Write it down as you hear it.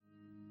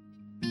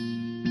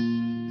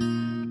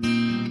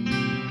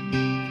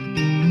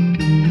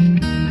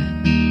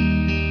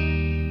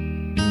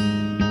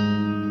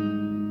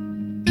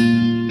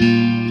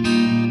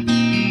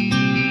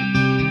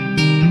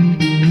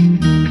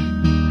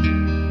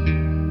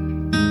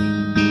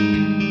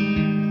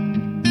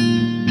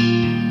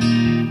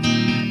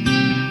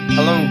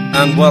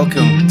and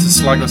welcome to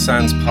Sligo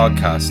Sounds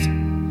podcast.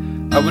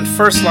 I would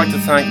first like to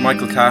thank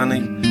Michael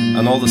Cahaney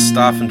and all the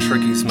staff in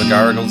Tricky's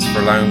McGarrigles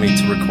for allowing me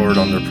to record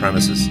on their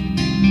premises.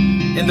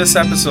 In this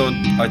episode,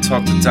 I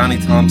talked to Danny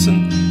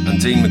Thompson and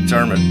Dean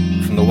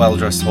McDermott from the Well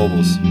Dressed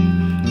Hobos.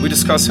 We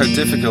discuss how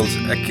difficult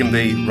it can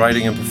be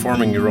writing and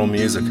performing your own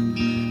music,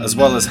 as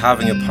well as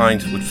having a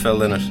pint with Phil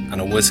Lynott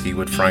and a whiskey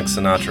with Frank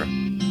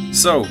Sinatra.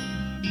 So,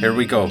 here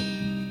we go.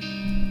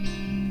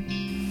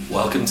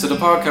 Welcome to the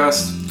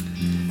podcast.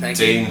 Thank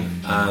Dean you.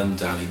 And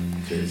Danny.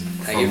 Cheers.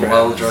 Thank From you the for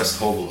Well Dressed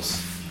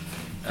Hobos.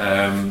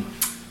 I'm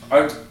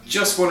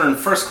just wondering,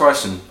 first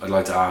question I'd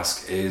like to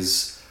ask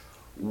is,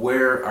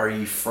 where are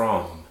you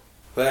from?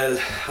 Well,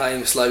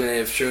 I'm Sligo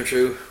native through and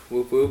through,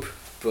 whoop whoop.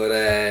 But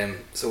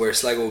so we're a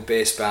Sligo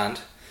based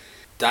band.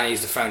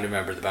 Danny's the founder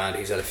member of the band.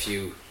 He's had a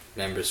few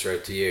members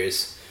throughout the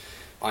years.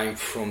 I'm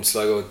from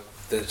Sligo.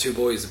 The two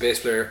boys, the bass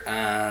player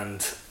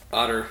and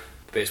Otter,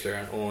 the bass player,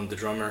 and Owen, the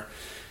drummer,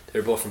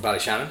 they're both from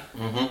Ballyshannon.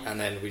 Mm-hmm. And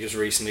then we just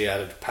recently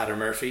added Patter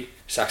Murphy,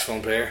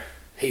 saxophone player.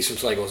 He's from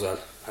Sligo as well,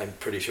 I'm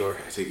pretty sure.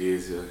 I think he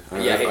is, yeah.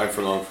 I'm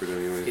from Longford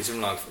anyway. He's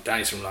from Longford.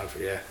 Danny's from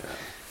Longford, yeah.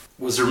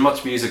 Was there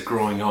much music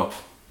growing up,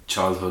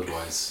 childhood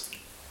wise?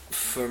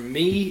 For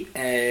me,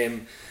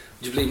 would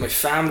you believe my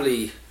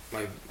family,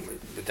 my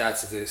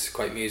dad's is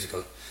quite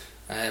musical.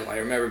 I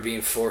remember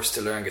being forced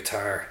to learn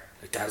guitar.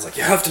 My dad was like,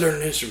 you have to learn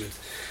an instrument.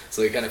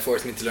 So he kind of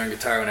forced me to learn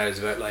guitar when I was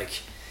about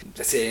let's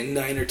say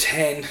 9 or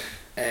 10.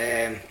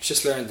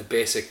 Just learned the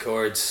basic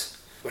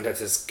chords. Went out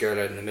to this girl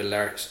out in the middle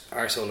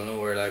arsehole of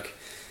nowhere,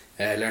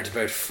 learned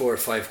about 4 or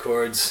 5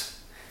 chords.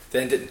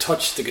 Then didn't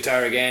touch the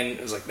guitar again.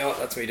 I was like, no,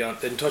 that's me done.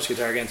 Didn't touch the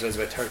guitar again until I was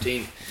about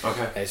 13.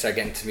 Okay. I started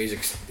getting into music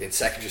in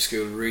secondary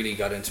school. Really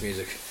got into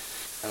music,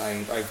 and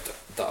I've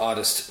the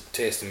oddest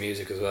taste in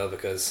music as well,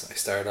 because I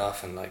started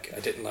off and I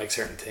didn't like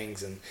certain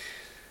things, and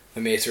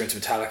my mates were into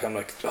Metallica. I'm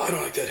like, oh, I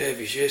don't like that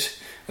heavy shit.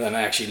 And then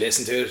I actually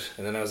listened to it,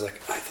 and then I was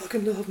like, I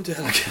fucking love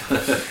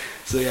Metallica.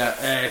 So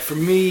yeah, for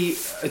me,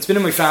 it's been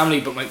in my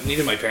family, but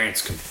neither of my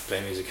parents can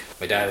play music.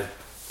 My dad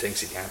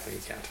thinks he can, but he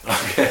can't.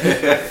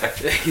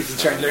 Okay. He's been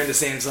trying to learn the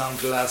same song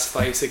for the last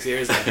 5-6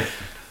 years now.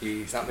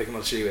 He's not making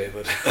much leeway,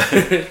 but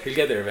he'll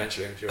get there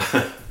eventually, I'm sure.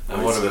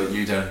 And what about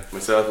you, Dan?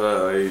 Myself,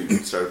 I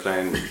started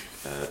playing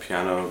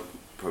piano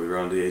probably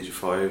around the age of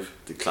 5.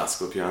 The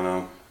classical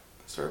piano.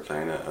 Started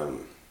playing it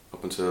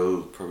up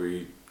until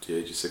probably the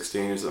age of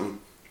 16 or something.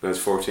 When I was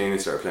 14, I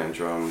started playing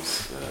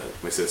drums.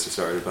 My sister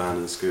started a band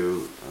in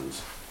school and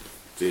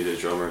needed a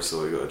drummer,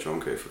 so I got a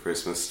drum kit for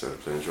Christmas. Started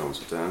playing drums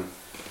with them.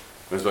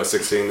 When I was about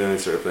 16, then I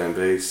started playing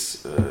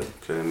bass,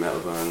 playing in metal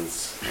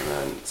bands, and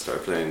then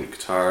started playing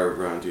guitar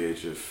around the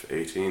age of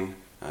 18.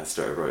 I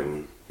started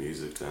writing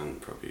music then,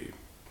 probably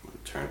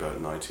turned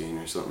about 19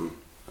 or something,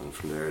 and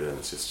from there then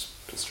it's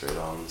just been straight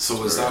on.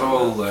 So was that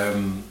all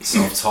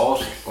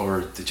self-taught,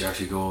 or did you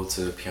actually go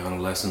to piano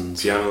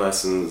lessons? Piano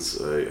lessons,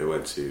 I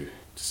went to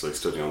just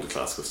studying on the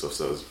classical stuff,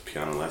 so that was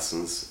piano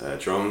lessons.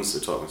 Drums,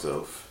 I taught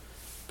myself.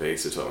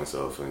 Bass, I taught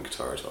myself, and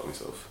guitar, I taught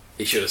myself.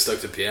 He should have stuck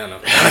to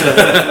piano.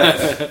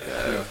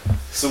 Yeah.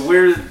 So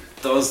where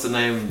does the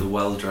name the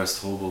Well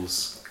Dressed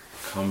Hobos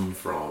come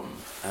from?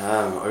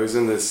 I was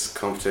in this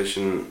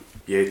competition,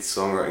 Yeats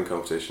songwriting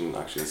competition,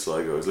 actually in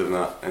Sligo. I was living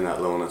in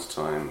Athlone at the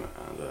time,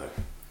 and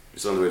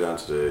just on the way down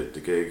to the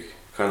gig,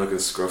 kind of looking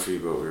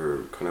scruffy, but we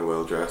were kind of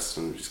well dressed,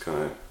 and just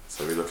kind of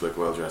so we looked like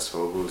well dressed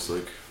hobos.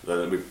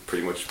 Then we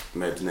pretty much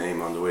made the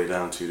name on the way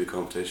down to the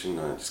competition,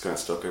 and it just kind of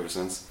stuck ever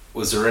since.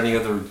 Was there any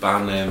other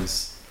band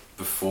names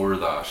before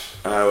that?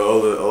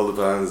 All the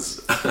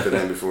bands been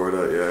in before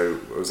that.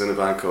 Yeah, I was in a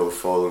band called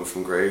Fallen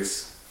from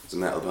Grace. It's a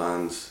metal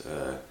band.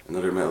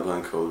 Another metal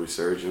band called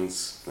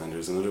Resurgence. And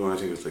there's another one, I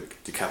think it was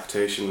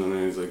Decapitation, and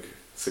I was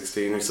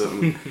 16 or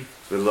something.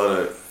 So a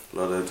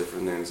lot of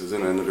different names. I was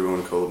in another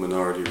one called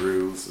Minority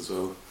Rules as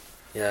well.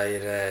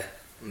 Yeah,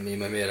 me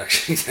and my mate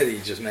actually said he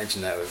just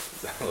mentioned that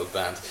with the whole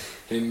band.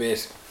 Me and my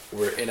mate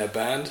were in a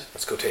band.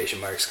 That's quotation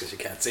marks because you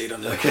can't see it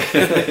on the.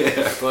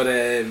 But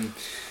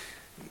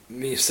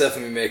myself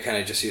and my mate kind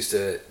of just used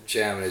to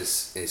jam in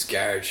his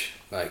garage.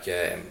 We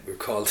were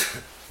called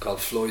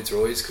Floyd's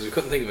Royce because we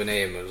couldn't think of a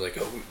name. It was like,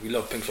 oh, we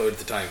loved Pink Floyd at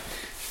the time,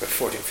 about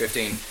 14,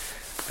 15,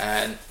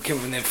 and came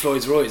up with the name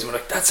Floyd's Royce. And we're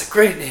like, that's a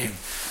great name.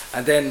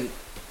 And then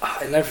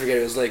I'll never forget.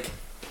 It was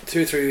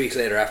 2 or 3 weeks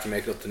later after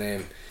making up the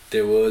name.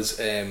 There was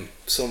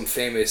some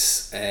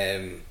famous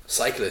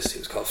cyclist who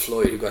was called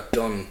Floyd who got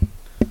done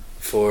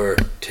for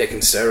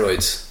taking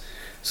steroids.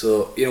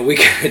 So, we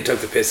kind of took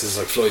the piss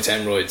as Floyd's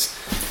hemorrhoids.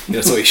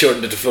 So he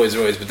shortened it to Floyd's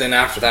Royce. But then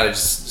after that, it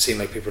just seemed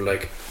like people were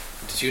like,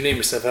 did you name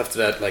yourself after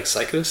that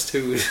cyclist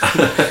who's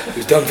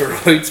done for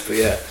roids? But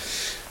yeah.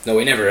 No,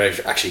 we never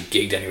actually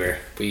gigged anywhere.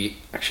 We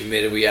actually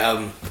made a wee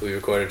album that we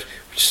recorded,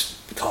 which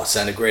we thought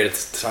sounded great at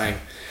the time.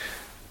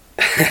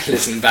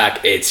 Listening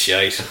back, it's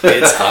shite.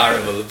 It's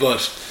horrible,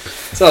 but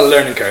it's all a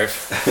learning curve.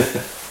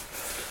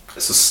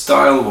 So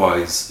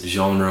style-wise,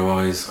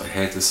 genre-wise, I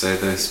hate to say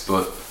this,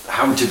 but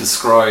how would you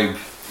describe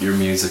your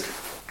music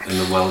in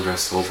the Well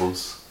Dressed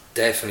Hobos?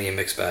 Definitely a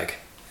mixed bag.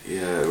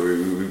 Yeah,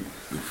 we've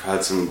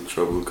had some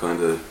trouble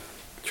kind of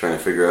trying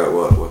to figure out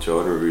what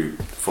genre we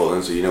fall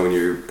into. You know, when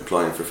you're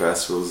applying for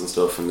festivals and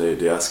stuff, and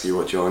they ask you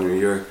what genre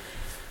you're.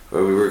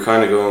 Well, we were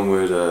kind of going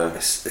with. I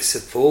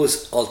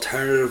suppose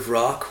alternative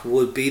rock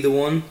would be the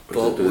one, but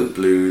a bit of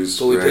blues.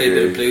 But we reggae. played a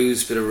bit of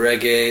blues, bit of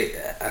reggae,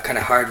 a kind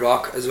of hard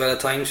rock as well at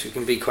times. It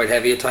can be quite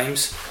heavy at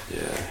times.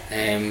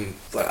 Yeah.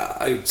 But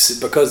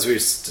because we're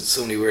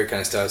so many weird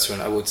kind of styles,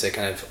 I would say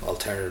kind of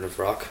alternative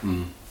rock.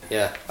 Mm.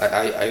 Yeah,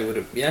 I would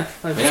have. Yeah,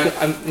 I'm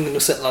going to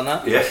settle on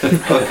that. Yeah.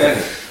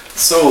 Okay.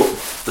 So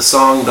the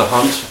song "The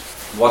Hunt,"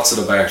 what's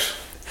it about?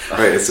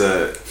 Right. It's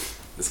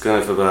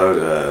kind of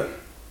about.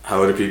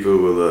 How other people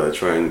will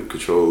try and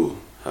control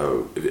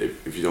how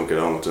if you don't get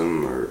on with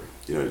them, or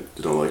you know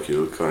they don't like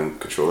you, they'll kind of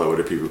control how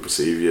other people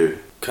perceive you.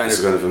 It's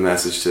kind of a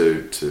message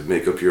to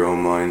make up your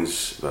own mind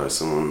about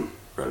someone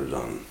rather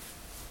than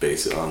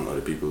base it on other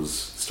people's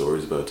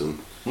stories about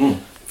them.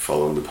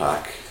 Following the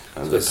pack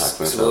and the pack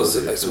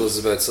mentality. I suppose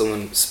it's about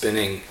someone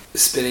spinning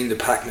the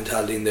pack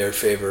mentality in their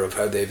favour of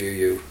how they view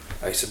you.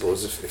 I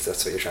suppose if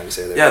that's what you're trying to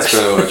say there. Yeah, that's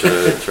kind of what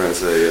I'm trying to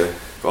say. Yeah,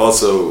 but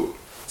also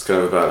it's kind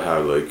of about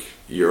how like.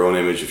 Your own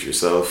image of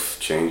yourself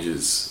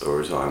changes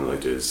over time. Like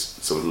there's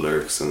some of the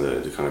lyrics and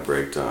the kind of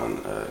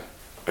breakdown.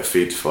 I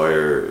feed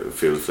fire,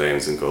 feel the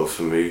flames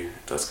engulfing me.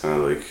 That's kind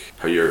of like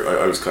how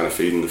I was kind of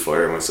feeding the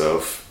fire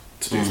myself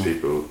to these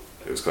people.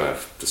 It was kind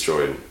of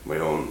destroying my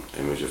own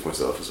image of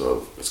myself as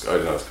well. I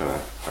don't know, it's kind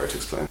of hard to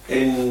explain.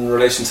 In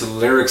relation to the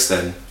lyrics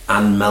then,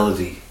 and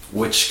melody,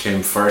 which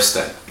came first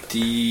then?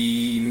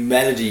 The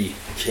melody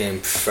came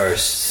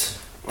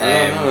first.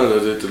 No,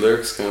 the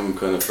lyrics came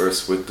kind of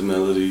first with the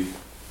melody.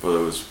 While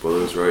I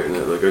was writing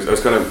it, like I was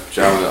kind of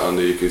jamming it on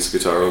the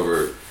acoustic guitar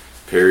over a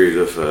period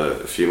of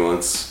a few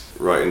months,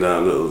 writing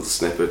down little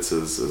snippets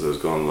as I was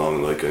going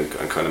along, like and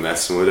kind of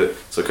messing with it.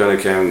 So I kind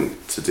of came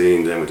to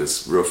Dean then with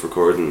this rough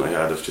recording I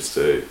had of just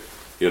the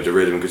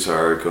rhythm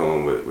guitar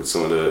going with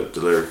some of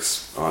the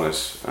lyrics on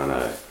it,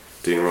 and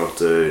Dean wrote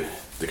the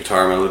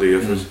guitar melody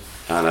of it,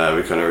 and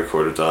we kind of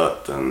recorded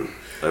that. Then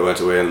I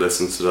went away and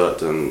listened to that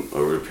then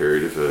over a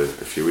period of a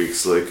few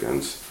weeks, like,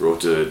 and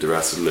wrote the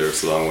rest of the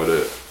lyrics along with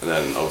it, and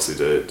then obviously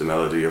the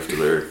melody of the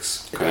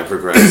lyrics kind of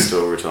progressed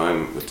over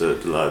time with the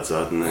lads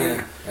adding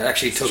it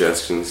actually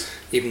suggestions.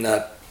 Even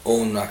that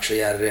Owen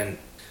actually added in.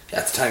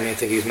 At the time, I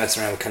think he was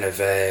messing around with kind of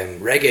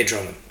reggae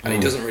drumming, and he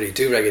doesn't really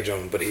do reggae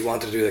drumming, but he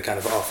wanted to do the kind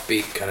of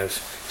offbeat, kind of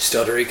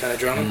stuttery kind of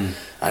drumming,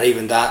 and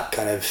even that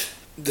kind of.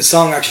 The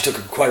song actually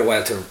took quite a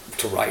while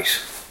to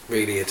write.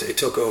 Really, it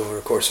took over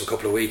a course of a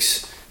couple of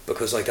weeks.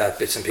 Because like that,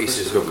 bits and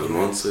pieces. A couple of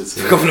months, I'd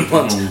say. A couple of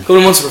months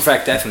to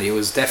perfect. Definitely, it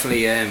was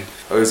definitely. I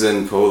was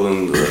in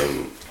Poland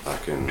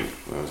back in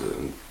when was it?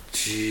 In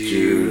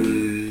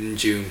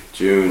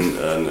June,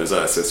 and I was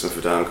at a System of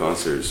a Down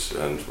concert,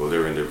 and while they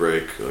were in their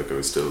break, like I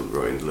was still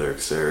writing the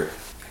lyrics there.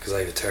 Because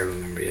I have a terrible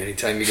memory.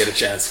 Anytime you get a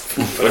chance.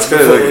 But it's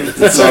kind of like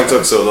the song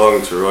took so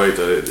long to write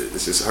that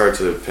it's just hard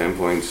to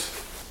pinpoint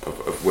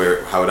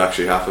of how it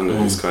actually happened.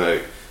 It's kind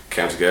of.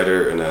 Came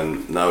together, and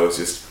then now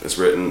it's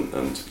written,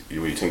 and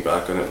when you think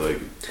back on it, like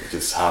it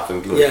just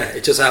happened. Like. Yeah,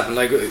 it just happened.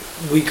 Like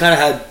we kind of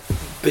had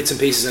bits and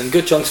pieces and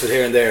good chunks of it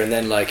here and there, and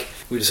then like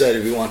we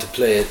decided we wanted to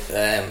play it.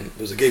 It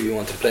was a gig we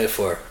wanted to play it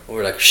for, and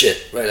we're like,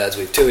 shit, right lads,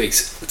 we have 2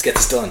 weeks, let's get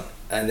this done.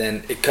 And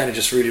then it kind of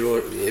just really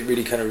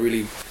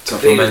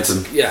took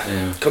momentum.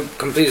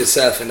 Completed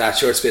itself in that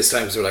short space of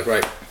time. So we're like,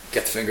 right,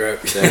 get the finger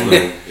out.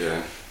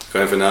 Yeah,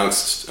 kind of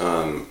announced.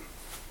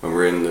 When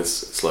we're in this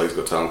Sligo's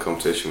Got Talent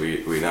competition,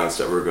 we announced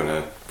that we're going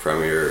to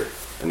premiere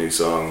a new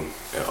song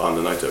on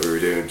the night that we were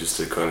doing, just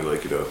to kind of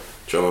like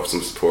drum up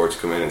some support to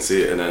come in and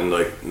see it. And then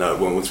like now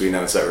once we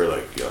announced that, we're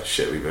like, yeah,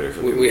 shit, we better.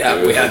 We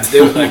had to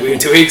do it. Like we had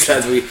 2 weeks,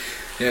 lads. We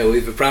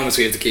have a promise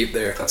we have to keep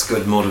there. That's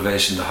good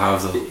motivation to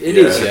have, though. It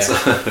is,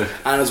 yeah.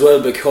 And as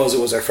well, because it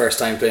was our first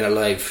time playing it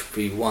live,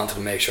 we wanted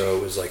to make sure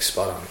it was like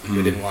spot on.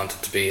 We didn't want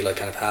it to be like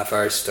kind of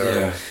half-arsed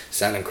or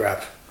sounding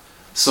crap.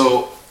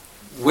 So.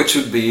 Which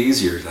would be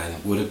easier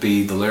then? Would it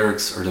be the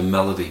lyrics or the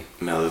melody?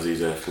 Melody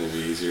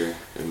definitely be easier.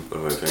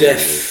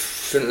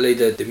 Definitely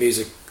the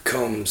music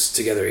comes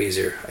together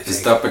easier, I think.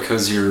 Is that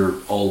because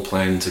you're all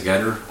playing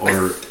together?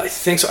 Or I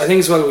think so. I think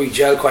as well we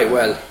gel quite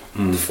well,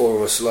 the four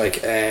of us.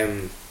 Like,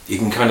 you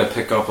can kind of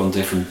pick up on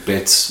different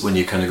bits when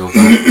you kind of go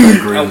that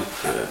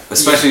groove.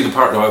 Especially the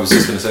part, I was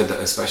just going to say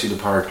that, especially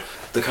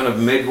the kind of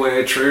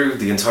midway through,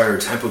 the entire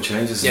tempo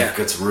changes and it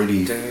gets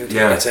really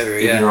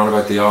you're on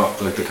about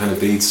the kind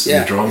of beats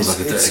and the drums.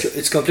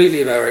 It's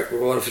completely about,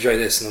 right, what if we try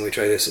this and then we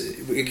try this.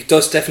 It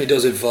definitely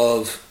does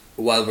evolve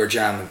while we're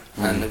jamming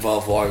and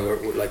evolve while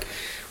we're like,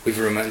 we've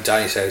a room at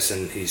Danny's house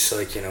and he's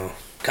like,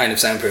 kind of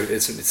soundproof.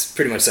 It's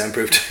pretty much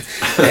soundproofed.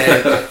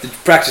 The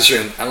practice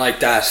room, and like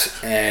that,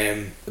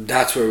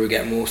 that's where we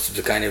get most of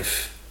the kind of,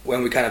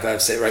 when we kind of have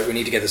to say, right, we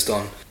need to get this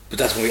done. But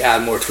that's when we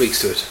add more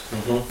tweaks to it.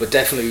 But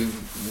definitely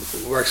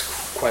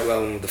works quite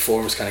well when the four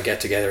of us kind of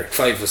get together.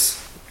 5 of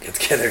us get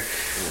together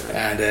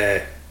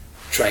and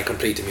try and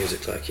complete the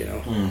music, like,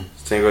 The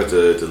thing about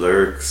the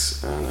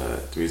lyrics and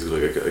the music,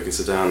 like I can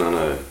sit down on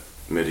a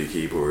MIDI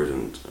keyboard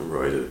and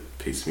write a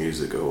piece of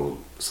music, a whole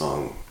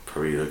song,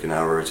 probably like an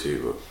hour or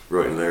two. But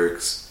writing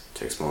lyrics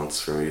takes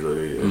months for me.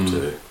 Like you have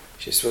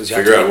to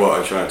figure out what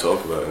I'm trying to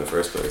talk about in the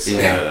first place.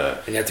 Yeah,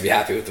 and you have to be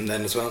happy with them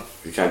then as well.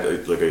 You can't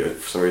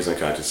for some reason I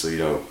can't just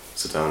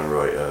sit down and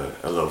write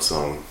a love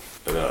song.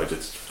 And I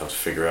just have to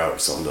figure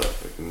out something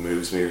that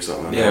moves me or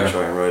something, and then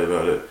try and write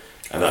about it.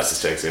 And that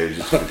just takes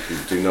ages. You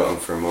do nothing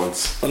for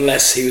months.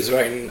 Unless he was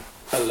writing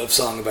a love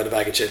song about a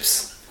bag of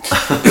chips.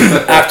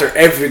 After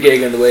every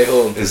gig on the way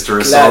home, is there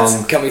a lads,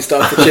 song? Can we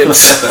stop the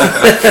chips?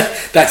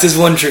 That's his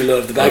one true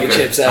love, the bag of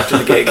chips after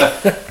the gig.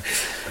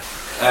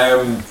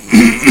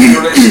 In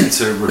relation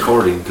to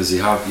recording, because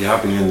you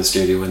have been in the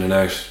studio in and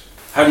out,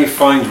 how do you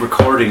find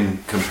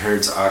recording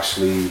compared to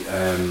actually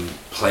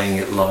playing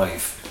it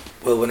live?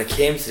 Well, when it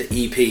came to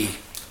the EP,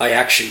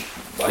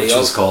 which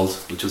was called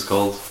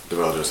The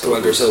Wilder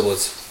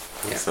Sobos.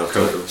 Yeah.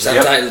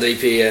 Self-titled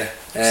EP, yeah.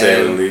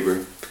 Sail and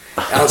Libra.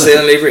 I'll say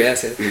on Libra,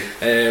 yes.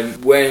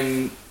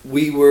 When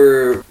we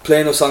were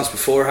playing those songs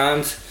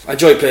beforehand, I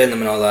enjoyed playing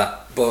them and all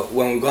that, but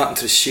when we got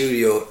into the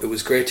studio, it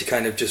was great to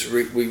kind of just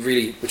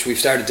which we've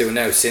started doing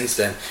now since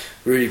then,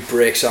 really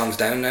break songs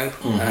down now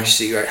and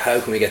actually see, right, how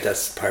can we get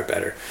that part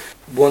better.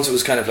 Once it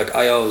was kind of like,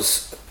 I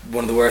always,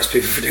 one of the worst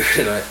people for doing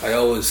it, I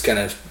always kind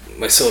of,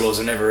 my solos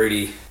are never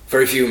really,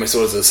 very few of my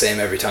solos are the same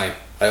every time.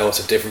 I always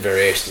have different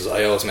variations.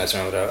 I always mess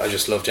around with that. I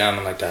just love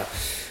jamming like that.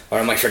 Or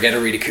I might forget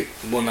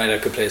one night I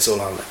could play a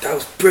solo and I'm like, that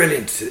was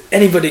brilliant. Did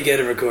anybody get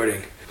a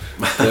recording?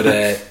 But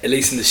at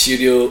least in the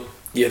studio,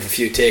 you have a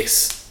few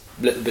takes,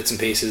 little bits and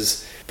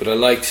pieces. But I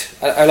liked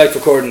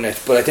recording it.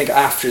 But I think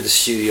after the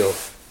studio,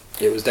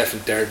 it was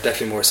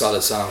definitely more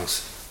solid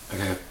songs.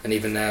 Okay. And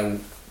even now,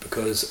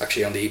 because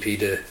actually on the EP,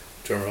 the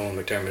drummer Owen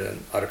McDermott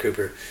and Otter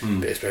Cooper,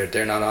 bass player,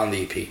 they're not on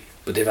the EP,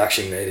 but they've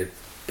actually made it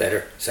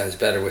better. Sounds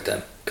better with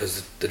them,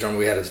 because the drummer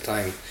we had at the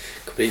time,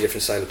 completely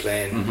different style of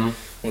playing.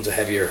 One's a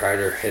heavier,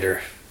 harder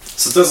hitter.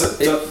 So does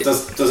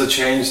it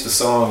change the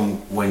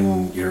song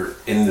when you're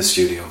in the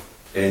studio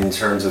in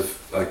terms of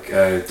like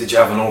did you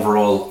have an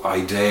overall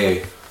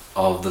idea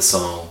of the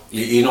song?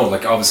 You know,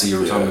 like obviously you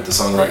were talking about the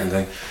songwriting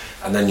thing,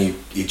 and then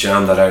you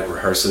jam that out,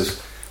 rehearse it,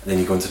 and then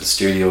you go into the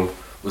studio.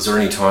 Was there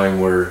any time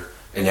where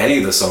in any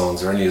of the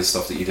songs or any of the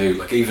stuff that you do,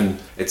 like even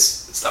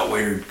it's that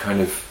weird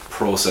kind of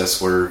process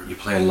where you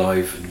play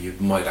live and you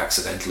might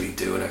accidentally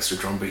do an extra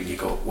drum beat and you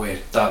go, wait,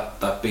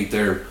 that beat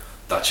there,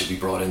 that should be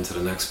brought into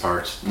the next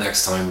part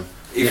next time,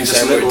 even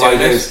just little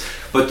ideas.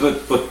 But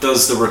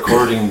does the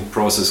recording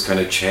process kind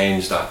of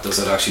change that? Does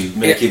it actually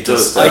make you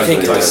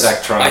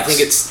dissect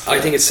tracks? I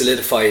think it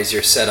solidifies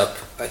your setup.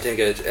 I think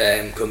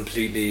it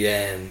completely.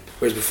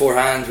 Whereas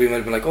beforehand we might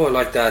have been like, oh, I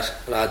like that,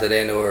 I'll add that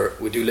in, or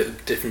we do little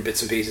different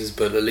bits and pieces.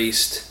 But at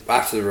least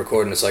after the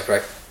recording, it's like,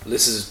 right,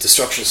 this is the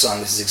structure of the song.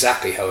 This is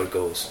exactly how it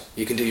goes.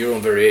 You can do your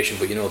own variation,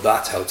 but you know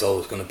that's how it's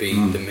always going to be.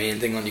 The main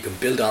thing on you can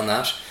build on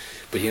that.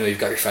 But you know you've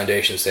got your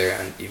foundations there,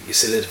 and you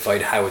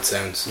solidified how it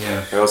sounds.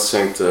 Yeah. I also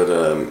think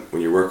that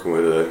when you're working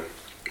with a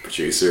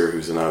producer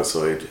who's an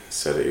outside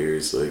set of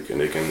ears, like, and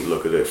they can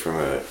look at it from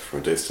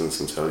a distance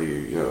and tell you,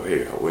 you know,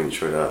 hey, when you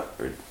try that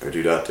or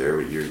do that there,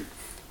 when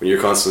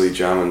you're constantly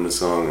jamming the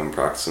song and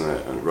practicing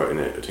it and writing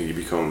it, I think you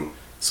become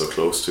so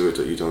close to it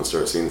that you don't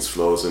start seeing its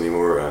flaws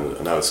anymore, and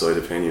an outside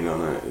opinion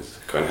on it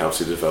kind of helps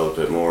you develop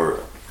it more.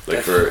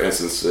 Like for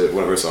instance,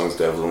 one of our songs,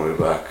 "Devil on My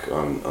Back"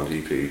 on the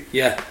EP.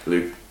 Yeah.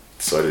 Luke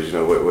decided, you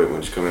know, wait, why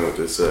don't you come in with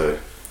this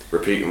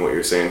repeating what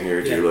you're saying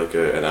here, do like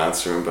an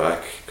answering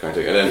back kind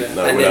of thing, and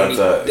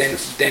then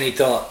then he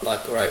thought,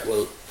 like, right,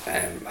 well,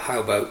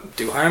 how about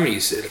do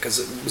harmonies, because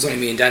it was only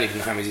me and Danny doing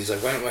harmonies. He's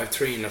like, why don't we have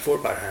 3 and a 4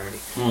 part harmony?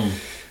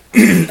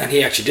 And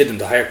he actually did them,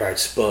 the higher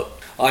parts, but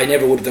I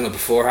never would have done it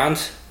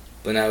beforehand.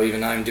 But now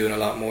even I'm doing a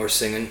lot more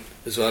singing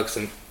as well, because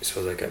I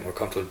suppose I get more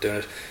comfortable doing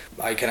it.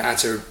 I can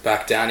answer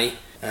back Danny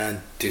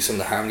and do some of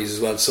the harmonies as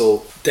well,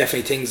 so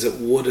definitely things that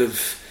would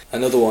have.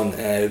 Another one,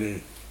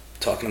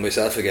 talking to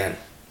myself again,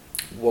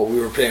 what we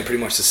were playing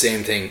pretty much the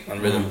same thing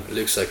on rhythm.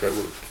 Luke's like, right,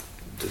 well,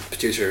 the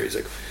producer, he's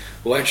like,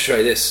 well, why don't you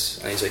try this?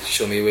 And he's like,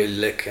 show me a way to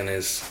lick, and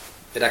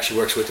it actually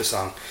works with the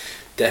song.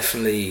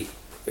 Definitely,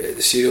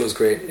 the studio is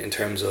great in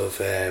terms of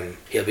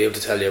he'll be able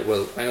to tell you,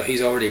 well, I know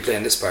he's already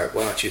playing this part,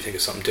 why don't you think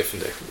of something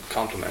different to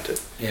complement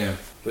it? Yeah.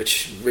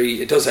 Which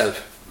really, it does help,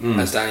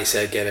 as Danny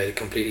said, get a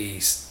completely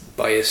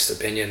biased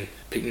opinion,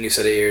 completely new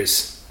set of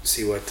ears,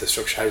 see what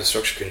how the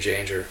structure can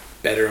change or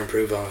better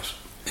improve on it.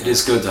 It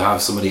is good to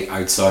have somebody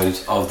outside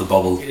of the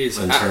bubble. It is,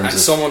 and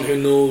someone who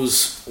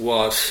knows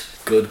what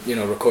good, you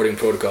know, recording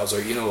protocols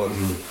are. You know what?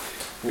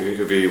 You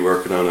could be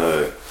working on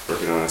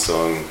a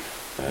song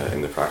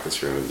in the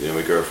practice room. You know,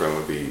 my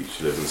girlfriend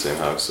she lived in the same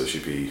house, so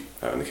she'd be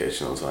out in the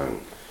kitchen all the time.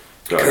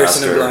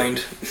 Cursing and blind.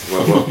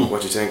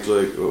 What do you think?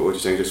 Like, what do you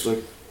think? Just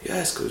like,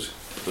 yeah, it's good.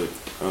 Like,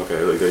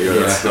 okay, like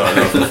that's not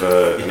enough of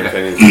an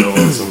opinion to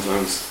know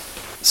sometimes.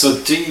 So,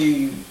 do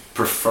you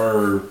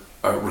prefer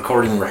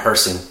recording,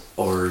 rehearsing,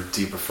 or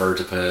do you prefer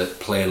to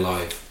play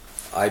live?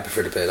 I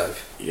prefer to play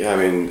live. Yeah, I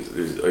mean,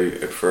 I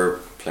prefer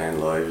playing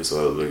live as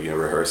well. Like, you know,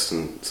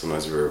 rehearsing.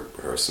 Sometimes we're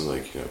rehearsing,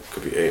 like, you know,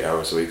 could be 8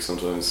 hours a week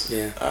sometimes.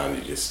 Yeah. And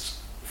you just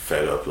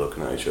fed up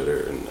looking at each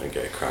other and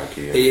get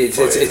cranky. And it's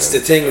the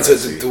thing. It's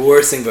the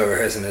worst thing about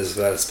rehearsing as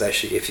well,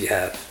 especially if you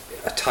have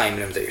a time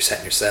limit that you're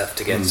setting yourself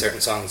to get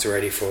certain songs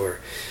ready for,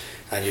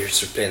 and you're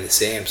just playing the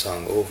same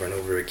song over and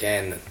over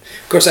again. And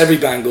of course, every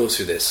band goes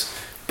through this,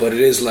 but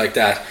it is like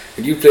that.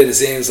 When you play the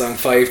same song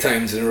 5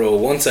 times in a row,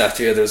 once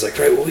after the other, it's like,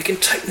 right, well, we can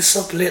tighten this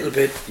up a little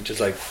bit. You're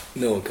just like,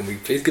 no, can we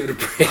please give it a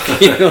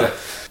break? You know.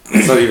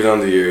 It's not even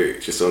on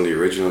the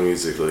original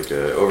music. Like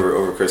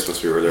over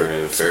Christmas, we were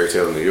learning a Fairy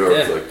Tale in New York.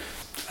 Yeah. Like,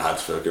 I had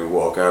to fucking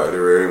walk out of the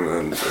room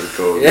and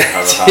go and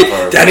have a half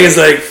hour. Danny's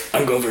like,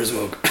 I'm going for a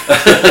smoke.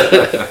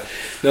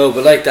 No,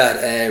 but like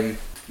that,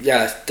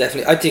 yeah,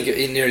 definitely. I think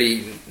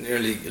nearly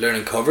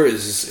learning cover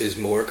is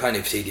more kind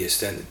of tedious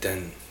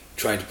than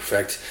trying to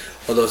perfect.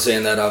 Although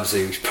saying that,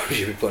 obviously, we probably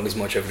should be putting as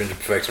much effort into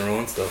perfecting our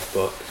own stuff,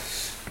 but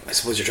I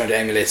suppose you're trying to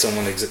emulate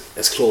someone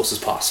as close as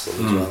possible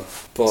as well.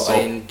 But so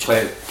playing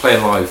live.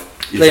 Playing live.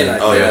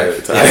 Oh yeah,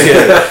 it's a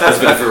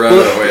bit of a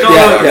roundabout way.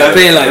 Yeah,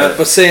 playing live. Yeah.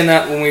 But saying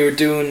that, when we were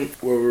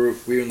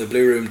in the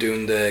Blue Room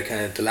doing the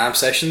kind of the lamp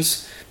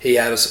sessions, he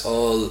had us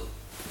all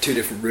 2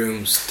 different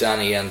rooms,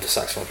 Danny and the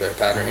saxophone player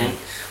Patter in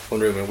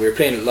one room, and we were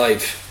playing it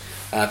live.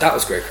 That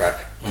was great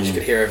crack. You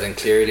could hear everything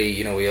clearly.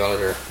 You know, we all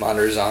had our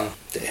monitors on,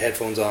 the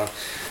headphones on.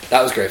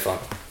 That was great fun.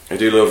 I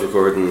do love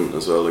recording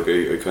as well. Like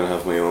I kind of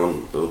have my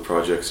own little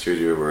project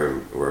studio where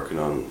I'm working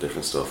on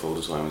different stuff all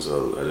the time as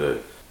well. I had a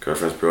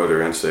girlfriend's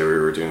brother, and today we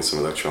were doing some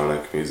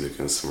electronic music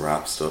and some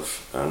rap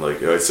stuff. And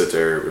like I'd sit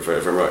there, if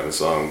I'm writing a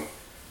song,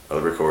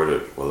 I'll record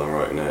it while I'm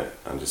writing it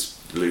and just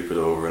loop it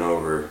over and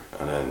over,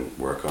 and then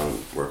work on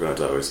it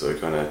that way. So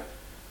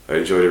I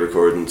enjoy the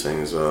recording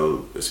thing as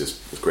well.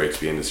 It's great to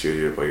be in the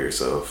studio by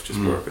yourself, just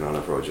working on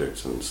a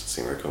project and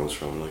seeing where it comes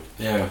from. Like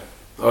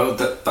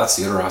that's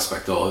the other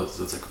aspect though. It's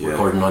like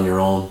recording on your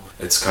own.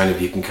 It's kind of,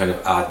 you can kind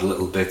of add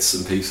little bits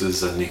and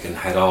pieces and you can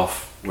head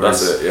off.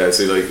 That's it. Yeah.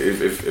 See, like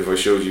if I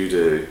showed you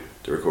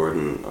the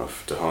recording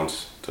of The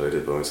Hunt that I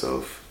did by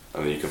myself,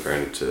 and then you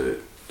compare it to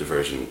the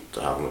version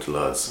that happened with the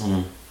lads,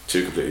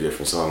 2 completely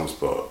different songs,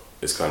 but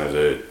it's kind of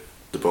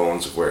the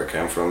bones of where it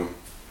came from.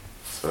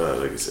 So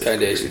like it's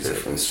foundations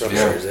and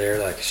structures there.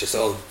 Like it's just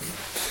all.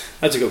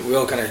 That's a good.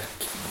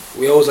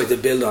 We always like to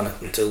build on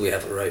it until we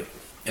have it right.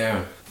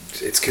 Yeah.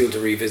 It's cool to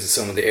revisit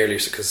some of the earlier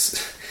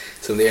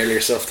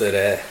stuff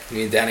that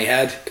me and Danny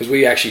had, because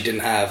we actually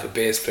didn't have a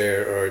bass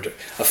player or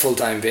a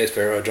full-time bass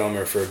player or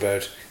drummer for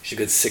about a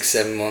good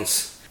 6-7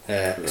 months,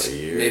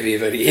 maybe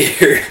about a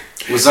year.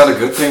 Was that a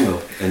good thing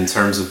though, in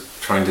terms of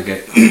trying to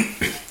get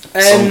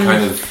some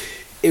kind of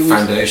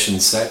foundation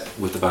set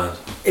with the band?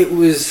 It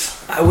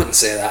was. I wouldn't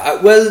say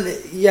that.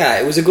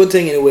 It was a good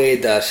thing in a way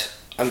that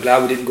I'm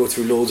glad we didn't go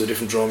through loads of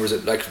different drummers.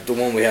 Like the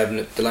one we have,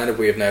 the lineup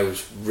we have now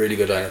is really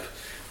good lineup.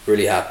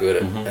 Really happy with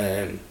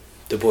it.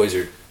 The boys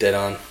are dead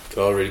on.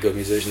 They're all really good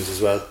musicians as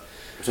well.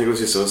 I think it was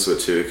just us with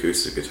 2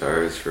 acoustic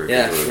guitars for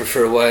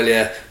a while,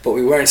 yeah. But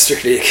we weren't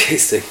strictly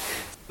acoustic.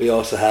 We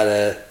also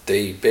had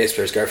the bass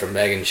player's girlfriend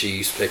Megan. She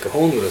used to play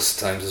cajon with us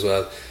at times as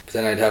well. But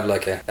then I'd have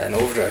like an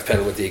overdrive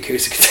pedal with the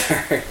acoustic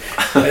guitar.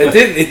 And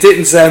it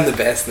didn't sound the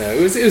best. Now it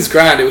was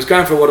grand. It was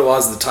grand for what it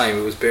was at the time.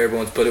 It was bare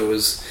bones, but it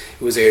was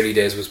early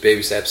days. It was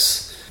baby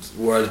steps.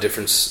 World of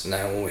difference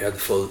now when we had the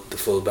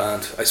full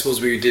band. I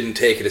suppose we didn't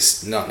take it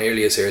as not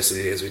nearly as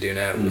seriously as we do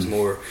now. It was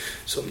more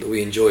something that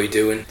we enjoy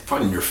doing.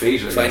 Finding your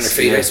feet. I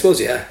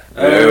suppose, yeah.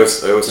 I always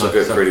took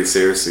it pretty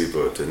seriously,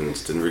 but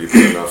didn't really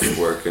put enough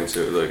work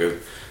into it.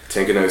 Like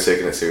thinking I was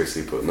taking it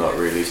seriously, but not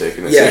really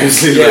taking it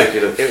seriously. Yeah. Like,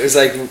 you know. It was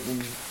like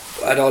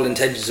I had all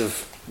intentions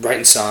of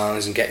writing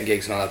songs and getting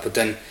gigs and all that, but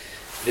then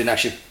I didn't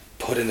actually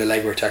put in the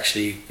legwork to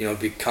actually,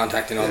 be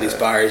contacting all these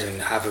bars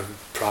and have a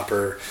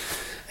proper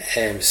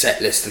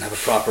set list and have a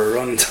proper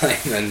run time.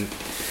 And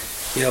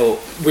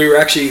we were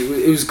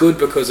actually, it was good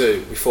because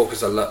we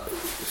focused a lot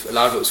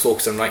of it was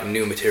focused on writing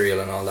new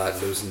material and all that.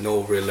 There was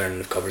no real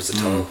learning of covers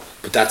at all,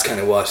 but that's kind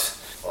of what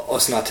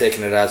us not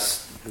taking it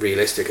as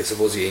realistic. I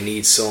suppose you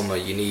need some,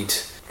 you need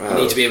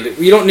to be able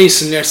to, you don't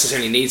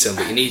necessarily need some,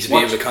 but you need to be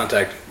able to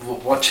contact.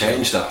 What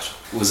changed that?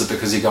 Was it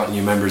because you got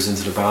new members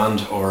into the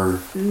band, or?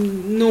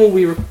 No,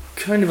 we were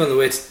kind of on the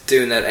way to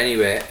doing that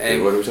anyway.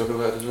 What are we talking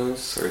about?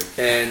 Sorry.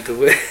 And the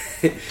way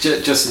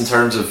just in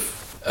terms of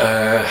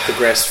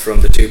progressed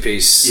from the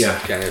 2-piece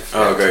kind of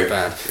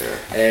band.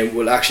 Yeah.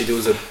 Well, actually,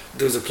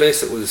 there was a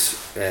place that was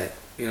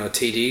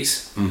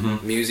TD's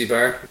Music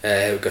Bar.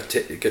 Got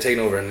taken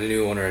over, and the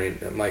new owner,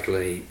 Michael,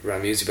 and he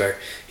ran Music Bar.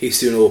 He used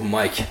to do an open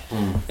mic.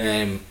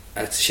 And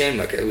it's a shame.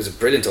 Like, it was a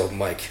brilliant open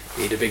mic.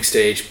 He had a big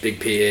stage, big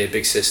PA,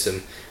 big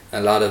system. A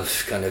lot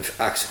of kind of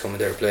acts coming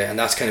there to play, and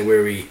that's kind of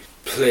where we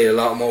play a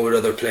lot more with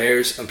other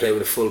players and play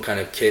with a full kind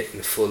of kit and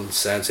a full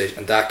sound stage,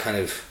 and that kind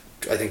of,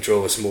 I think,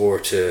 drove us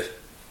more to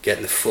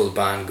getting the full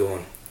band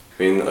going.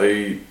 I mean,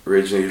 I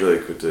originally,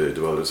 like, with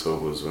the Wildest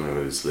Hope was when I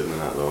was living in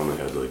Athlone. I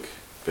had like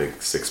big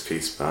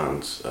 6-piece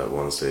band at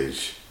one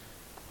stage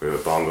with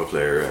a bongo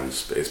player and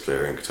bass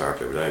player and guitar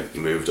player, but I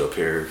moved up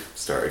here to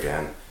start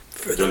again.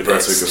 The only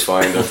person we could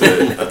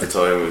find at the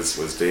time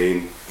was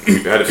Dean.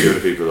 We had a few other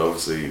people,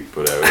 obviously,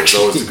 but it was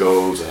always the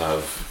goal to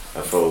have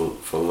a full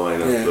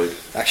lineup. Yeah. Like.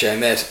 Actually, I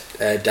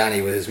met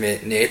Danny with his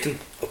mate Nathan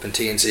up in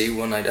TNC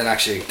one night, and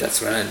actually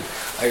that's when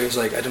I was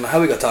like, I don't know how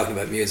we got talking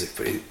about music,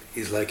 but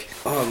he's like,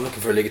 oh, I'm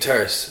looking for a lead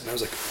guitarist, and I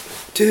was like,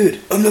 dude,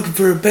 I'm looking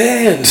for a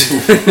band.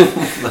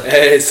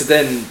 So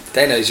then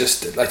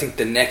I think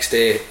the next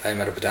day I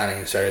met up with Danny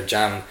and started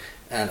jamming.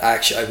 And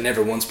actually, I've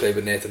never once played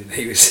with Nathan.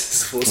 He was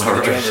supposed to be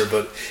the drummer,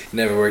 but it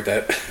never worked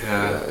out.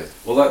 Yeah.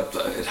 Well,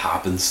 it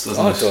happens,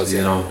 doesn't it? It does,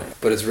 you know.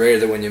 But it's rare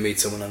that when you meet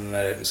someone on the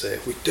night out and say,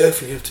 "We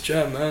definitely have to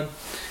jam, man."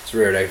 It's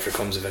rare that it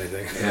comes of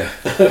anything.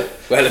 Yeah.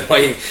 Well,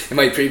 in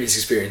my previous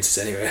experiences,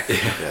 anyway.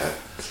 Yeah.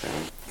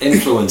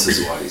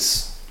 Influences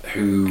wise,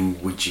 who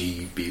would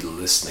you be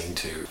listening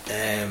to?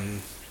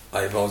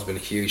 I've always been a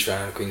huge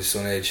fan of Queens of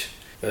Stone Age,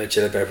 Red Hot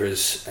Chili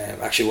Peppers.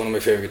 Actually, one of my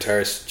favourite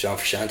guitarists, John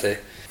Frusciante.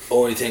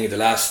 Only thing of the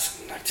last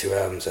 2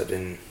 albums have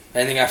been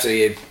anything after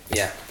the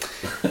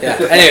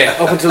Anyway,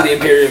 up until the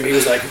Imperium, he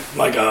was like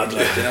my god,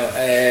 like, you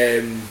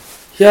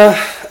know.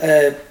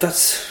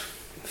 That's.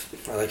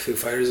 I like Foo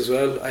Fighters as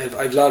well. I've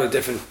a lot of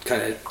different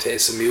kind of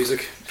tastes of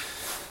music.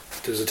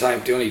 There's a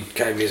time the only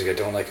kind of music I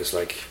don't like is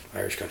like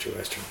Irish country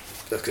western.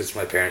 That's because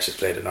my parents just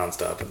played it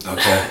non-stop. Okay,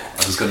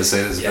 I was going to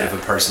say there's a bit of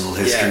a personal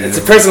history. Yeah, it's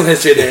a personal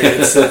history there.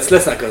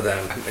 Let's not go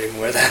down any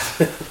more of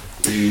that.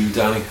 You,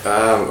 Danny?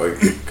 I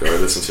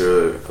listen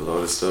to a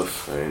lot of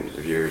stuff. I mean,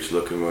 if you were to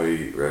look at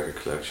my record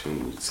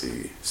collection, you'd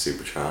see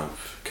Supertramp,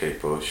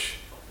 Kate Bush,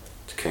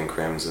 King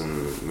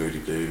Crimson, Moody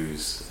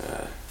Blues,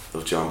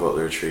 love John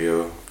Butler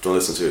Trio. Don't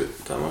listen to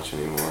it that much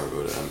anymore,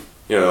 but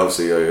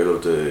obviously I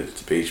love the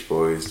Beach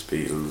Boys, the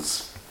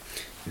Beatles.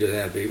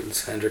 Yeah,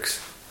 Beatles, Hendrix.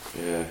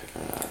 Yeah,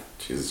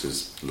 Jesus,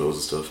 there's loads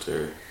of stuff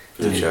there.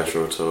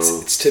 Jethro Tull.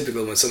 It's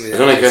typical when somebody. I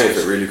don't think any of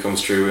it really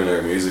comes true in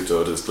our music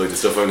though. There's like the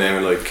stuff I'm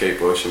naming, like Kate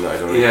Bush, and I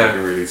don't think I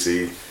can really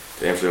see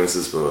the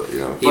influences, but you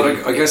know.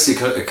 But I guess it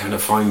kind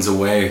of finds a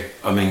way.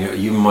 I mean,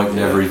 you might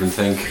never even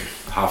think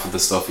half of the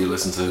stuff you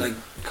listen to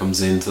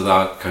comes into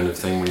that kind of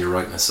thing when you're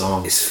writing a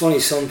song. It's funny,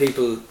 some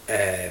people,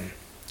 the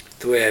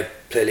way I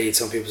play lead,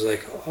 some people's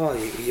like, oh,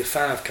 you're a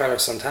fan of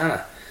Carlos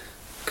Santana?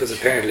 Because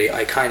apparently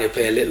I kind of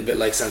play a little bit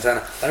like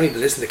Santana. I don't even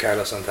listen to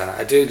Carlos Santana.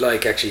 I do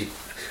like actually.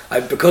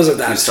 Because of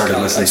that, I started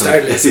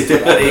listening to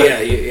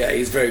him. Yeah,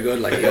 he's very good.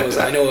 Like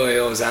I know he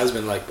always has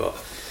been. Like, but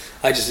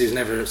he was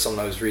never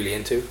something I was really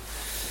into.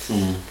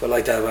 But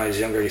like that, when I was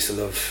younger, I used to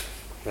love.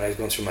 When I was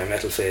going through my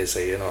metal phase,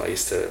 I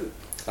used to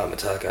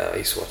Metallica. I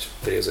used to watch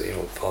videos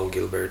of Paul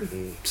Gilbert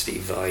and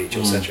Steve Vai,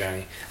 Joe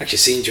Satriani. Actually,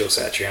 seen Joe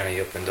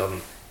Satriani up in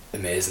Dublin.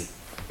 Amazing.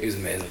 He was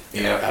amazing.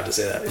 Yeah, I have to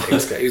say that.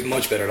 He was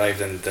much better live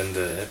than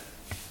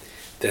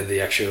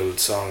the actual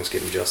songs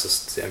giving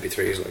justice to the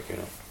MP3s.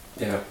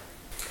 Yeah.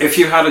 If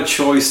you had a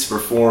choice to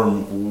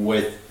perform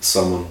with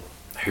someone,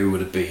 who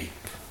would it be?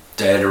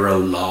 Dead or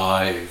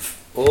alive?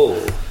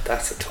 Oh,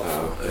 that's a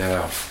tough one.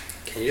 Yeah.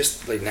 Can you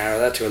just narrow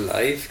that to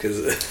alive?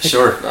 Cause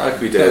sure. I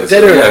could be dead.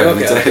 Dead or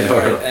alive?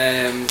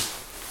 Okay.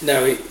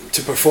 Now,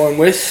 to perform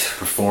with?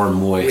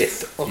 Perform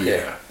with.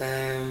 Okay.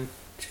 Yeah.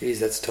 Geez,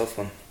 that's a tough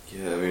one.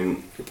 Yeah, I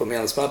mean... You put me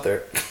on the spot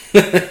there.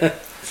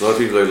 There's a lot of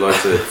people I'd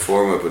like to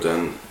perform with, but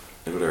then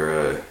they've got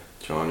their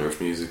genre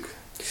of music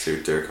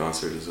suit their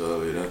concert as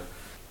well, you know.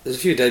 There's a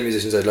few dead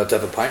musicians I'd love to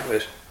have a pint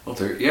with. Oh,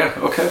 yeah,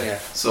 okay. Yeah.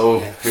 So,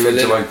 who would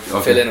you like?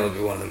 Okay. Phil Lynott would be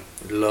one of them.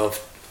 I'd love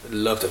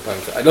to have a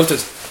pint with. I'd love to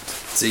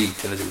see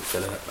Tennessee with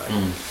Phil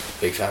Lynott.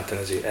 Big fan of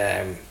Tennessee.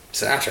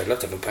 Sinatra, I'd love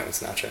to have a pint with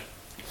Sinatra.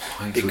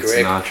 Pint with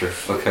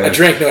Sinatra, okay. A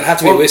drink, no, it'd have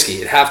to be whiskey.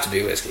 It'd have to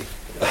be whiskey.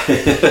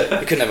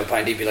 You couldn't have a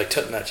pint, he'd be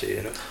tutting at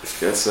you,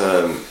 Yes,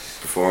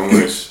 perform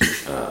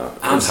with...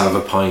 and have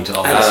a pint of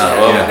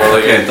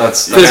okay,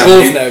 that's a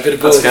bit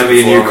of both. That's going to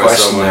be a new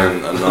question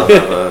and not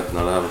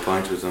have a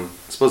pint with them.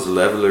 I suppose the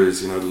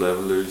Levelers,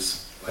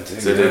 I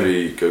think they'd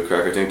be good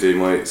crack. I think they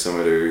might, some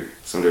of their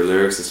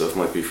lyrics and stuff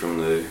might be from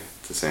the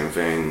same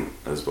vein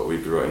as what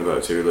we'd be writing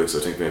about too, so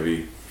I think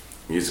maybe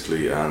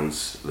musically and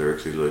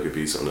lyrically it'd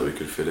be something that we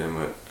could fit in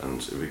with,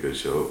 and it'd be a good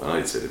show, and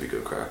I'd say it'd be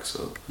good crack,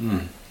 so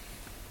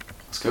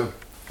let's go.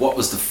 What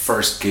was the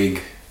first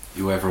gig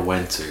you ever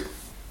went to?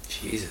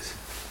 Jesus.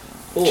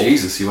 Oh.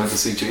 Jesus, you went to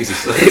see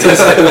Jesus.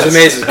 It was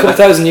amazing. A couple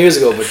thousand years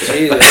ago, but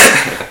Jesus,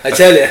 I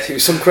tell you, he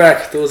was some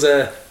crack. Those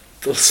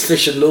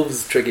Fish and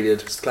Loaves trick he did.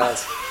 It was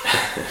class.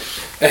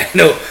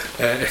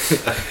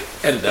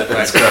 Ended that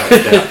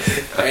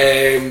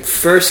right.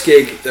 First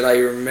gig that I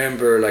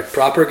remember,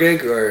 proper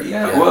gig, or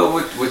well,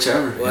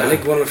 whichever. Well, I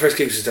think one of my first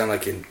gigs was down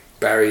in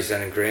Barry's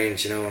down in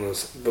Grange, one of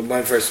those. But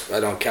my first, I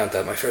don't count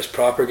that. My first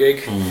proper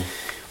gig,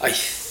 I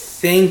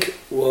think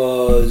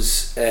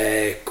was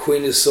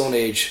Queen of Stone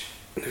Age.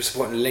 They were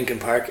supporting Linkin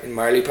Park in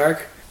Marley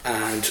Park,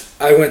 and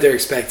I went there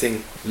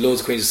expecting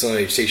loads of Queens of Stone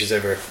Age t-shirts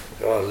ever.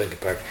 Oh, Linkin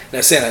Park.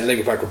 Now, saying that,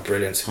 Linkin Park were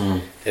brilliant.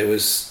 It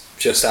was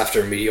just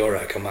after Meteora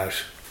had come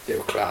out. They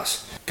were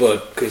class.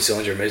 But Queens of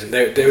Stone Age are amazing.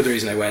 They were the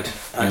reason I went.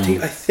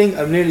 And I think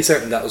I'm nearly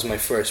certain that was my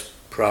first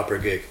proper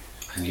gig.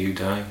 And you,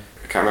 Danny?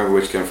 I can't remember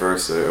which came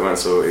first. I went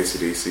so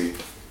AC/DC.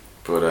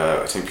 But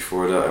I think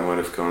before that I might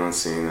have gone and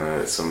seen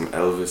some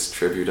Elvis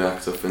tribute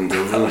act up in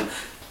Dublin.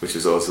 which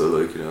is also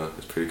like, you know,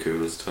 it's pretty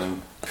cool at the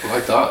time. I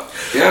like that.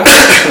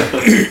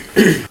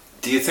 Yeah.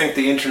 Do you think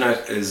the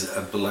internet is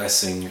a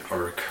blessing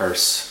or a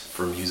curse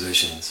for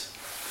musicians?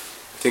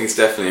 I think it's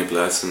definitely a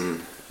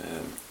blessing.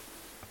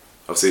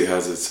 Obviously it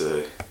has its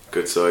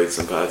good sides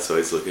and bad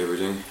sides like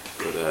everything,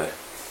 but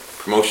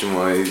promotion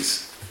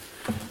wise,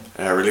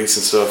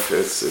 releasing stuff,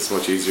 it's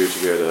much easier to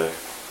get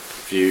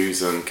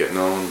views and get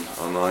known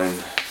online,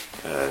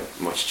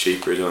 much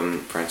cheaper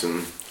than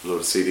printing a load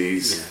of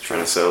CDs,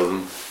 trying to sell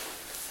them,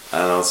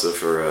 and also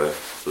for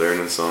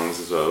learning songs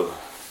as well.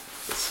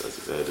 As I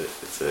said,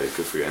 it's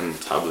good for getting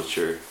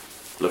tablature,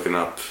 looking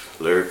up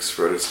lyrics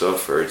for other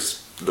stuff, or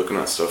just looking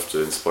at stuff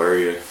to inspire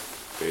you,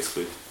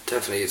 basically.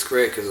 Definitely, it's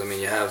great because I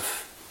mean you have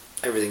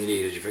everything you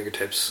need at your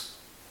fingertips.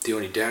 The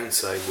only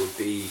downside would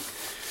be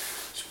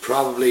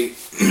probably,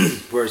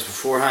 whereas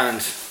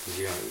beforehand,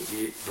 you know,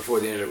 before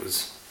the internet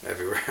was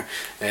everywhere,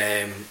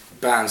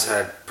 bands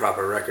had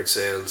proper record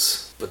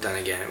sales, but then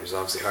again it was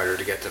obviously harder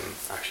to get them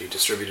actually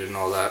distributed and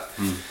all that.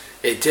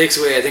 It takes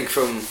away, I think,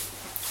 from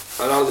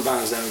a lot of the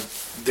bands now,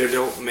 they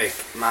don't make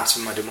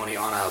massive amount of money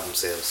on album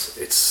sales.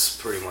 It's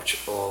pretty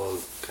much all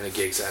kind of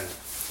gigs and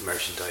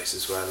merchandise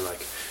as well,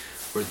 like,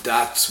 where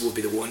that will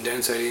be the one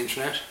downside of the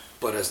internet.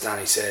 But as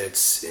Danny said,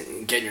 it's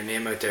getting your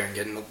name out there and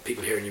getting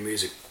people hearing your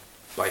music.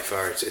 By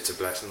far, it's a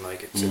blessing.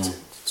 Like it's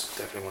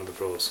definitely one of the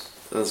pros.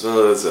 As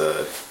well as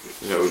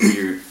you know, if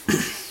you're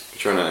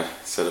trying to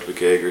set up a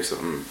gig or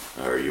something,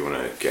 or you want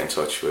to get in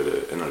touch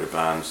with another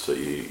band that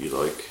you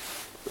like,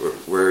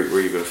 where are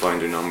you going to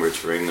find their number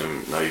to ring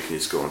them? Now you can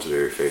just go onto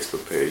their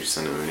Facebook page,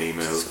 send them an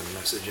email, send a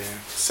message,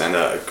 send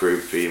out a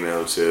group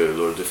email to a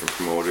lot of different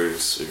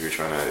promoters. If you're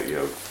trying to, you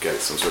know, get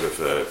some sort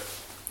of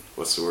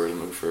what's the word I'm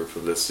looking for?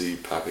 Publicity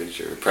package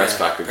or press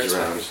package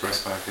around.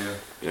 Press pack, yeah.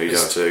 You know, you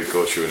don't have to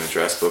go through an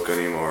address book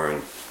anymore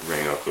and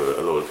ring up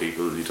a load of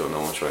people you don't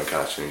know and try and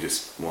catch, and you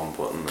just one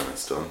button and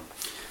it's done.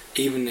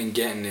 Even in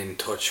getting in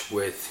touch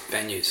with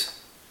venues,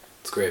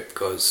 it's great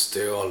because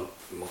they're all,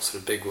 most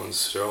of the big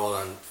ones, they're all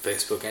on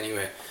Facebook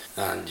anyway,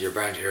 and you're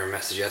bound to hear a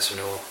message yes or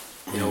no.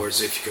 You know,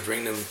 whereas if you could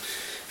ring them,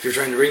 if you're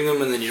trying to ring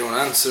them and then you don't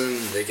answer and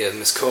they get a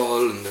missed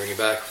call and they ring you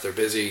back if they're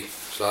busy,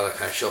 there's a lot of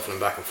kind of shuffling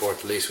back and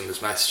forth, at least when there's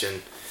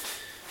messaging.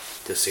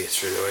 To see it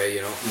straight away,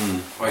 you know.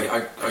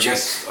 I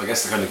guess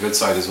the kind of good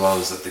side as well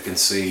is that they can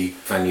see,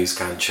 venues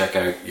can check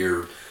out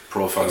your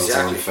profiles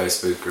on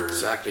Facebook or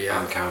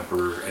Bandcamp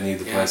or any of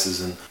the places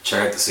and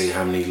check out to see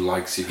how many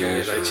likes you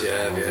get. How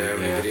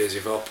many videos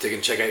you've up. They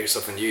can check out your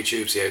stuff on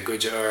YouTube, see how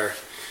good you are,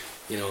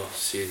 you know,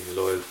 see the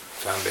loyal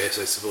fan base,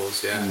 I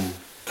suppose.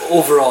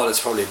 Overall, it's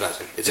probably a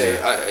blessing.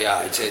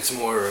 I'd say it's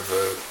more of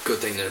a good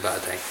thing than a bad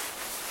thing.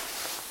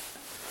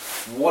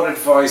 What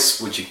advice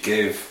would you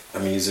give a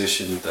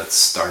musician that's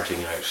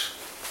starting out?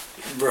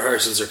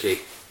 Rehearsals are key.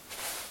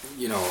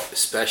 You know,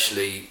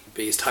 especially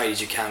be as tight as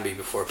you can be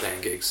before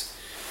playing gigs.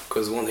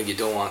 Because one thing you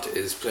don't want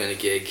is playing a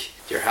gig,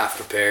 you're half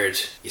prepared,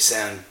 you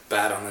sound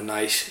bad on the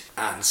night,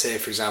 and say,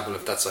 for example,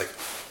 if that's like,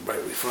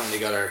 right, we finally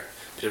got our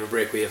bit of a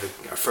break, we have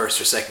our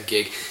first or second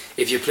gig.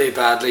 If you play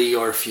badly,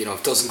 or if, you know,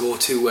 it doesn't go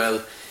too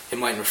well, it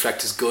mightn't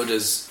reflect as good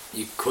as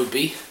you could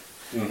be,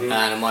 and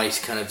it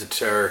might kind of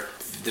deter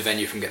the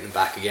venue from getting them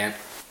back again.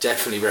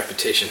 Definitely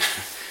repetition.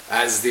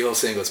 As the old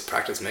saying goes,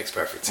 practice makes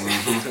perfect. You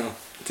know?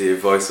 The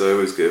advice I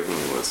was given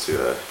was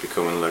to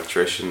become an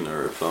electrician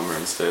or a plumber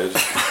instead.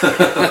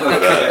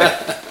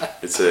 But,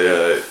 it's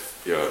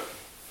you know,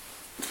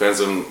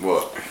 depends on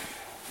what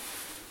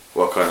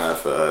kind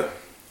of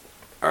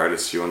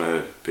artist you want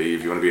to be.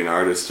 If you want to be an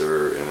artist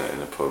or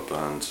in a pub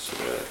band,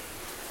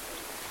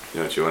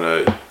 you know, do you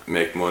want to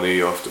make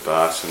money off the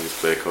bat and just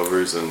play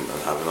covers and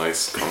have a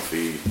nice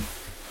comfy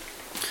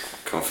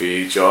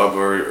job,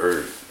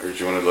 or do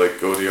you want to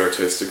like go the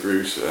artistic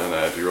route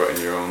and be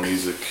writing your own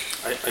music?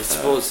 I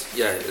suppose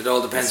it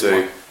all depends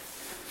on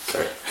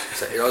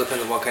it all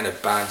depends on what kind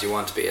of band you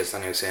want to be, as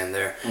Danny was saying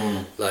there.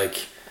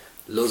 Like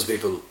loads of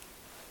people,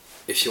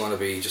 if you want to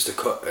be just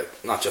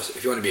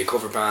if you want to be a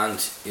cover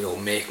band, you know,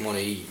 make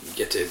money,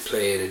 get to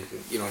play it,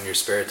 you know, in your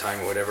spare time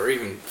or whatever, or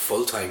even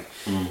full time,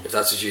 if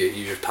that's what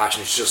your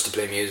passion is, just to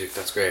play music,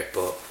 that's great.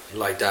 But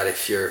like that,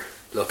 if you're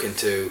looking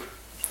to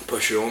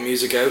push your own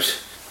music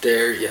out,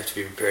 there you have to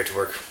be prepared to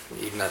work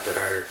even that bit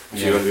harder. Do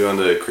you want to be on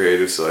the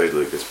creative side?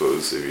 Like, I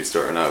suppose if you're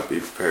starting out, be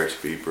prepared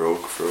to be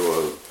broke for a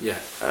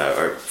while.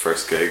 Our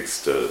first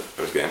gigs that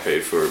I was getting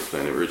paid for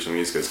playing original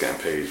music, I was getting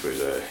paid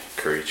with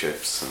curry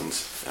chips and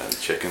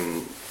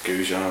chicken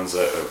goujons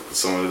at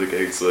some of the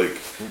gigs, like,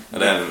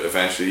 and then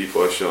eventually you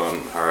push on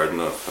hard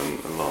enough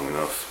and long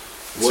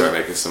enough, you start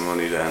making some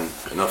money then,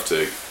 enough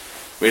to,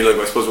 I mean, like,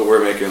 I suppose what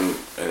we're making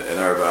in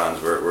our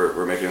band,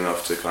 we're making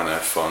enough to kind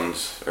of fund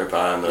our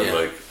band and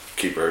like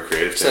keep our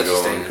creative thing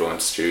going, go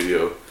into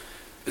studio.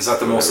 Is that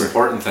the most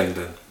important thing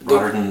then,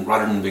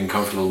 rather than being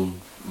comfortable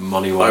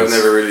money wise? I've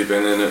never really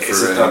been in it for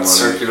Is it that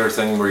circular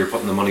thing where you're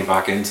putting the money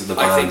back into the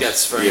band? I think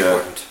that's very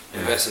important,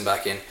 investing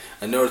back in.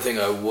 Another thing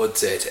I would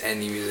say to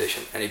any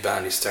musician, any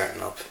band who's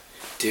starting up,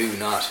 do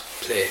not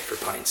play for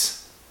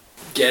pints.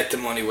 get the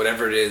money,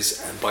 whatever it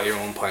is, and buy your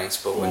own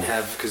pints. But when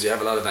because you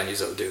have a lot of venues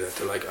that'll do that,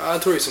 they're like, I'll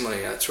throw you some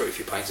money, I'll throw you a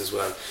few pints as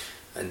well.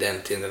 And then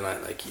at the end of the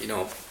night, like, you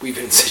know, we've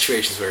been in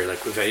situations where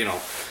like we've had, you know,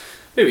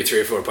 maybe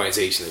 3 or 4 pints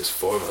each, and there's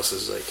 4 of us.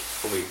 Is like,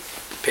 when we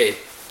paid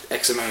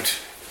X amount,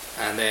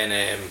 and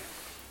then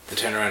they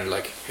turn around and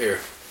like, here,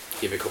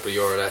 give you a couple of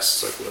euro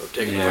less. It's like, well,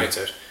 taking the pints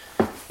out.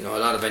 You know, a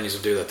lot of venues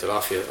will do that. They'll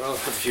offer you, have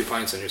a few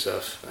pints on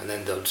yourself, and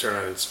then they'll turn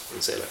around and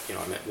say, like, you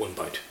know, I meant 1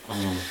 pint.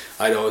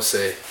 I'd always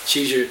say,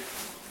 choose your,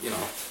 you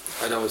know,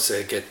 I'd always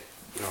say get,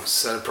 you know,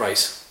 set a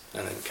price,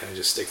 and then kind of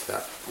just stick to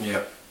that.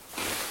 Yeah.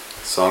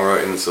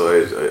 Songwriting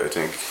side, I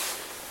think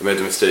I made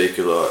the mistake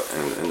a lot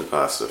in the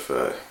past of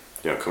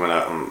you know, coming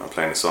out and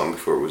playing a song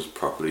before it was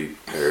properly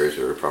heard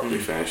or properly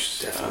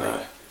finished, definitely.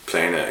 and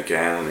playing it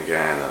again and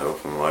again at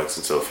open mics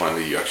until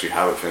finally you actually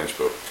have it finished.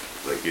 But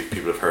like,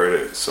 people have heard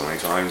it so many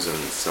times and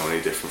so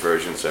many different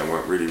versions and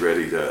weren't really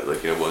ready that,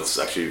 like, you know, once it's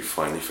actually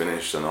finally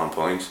finished and on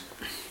point,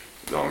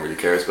 no one really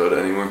cares about it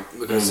anymore.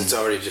 Because it's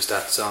already just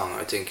that song.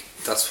 I think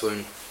that's when,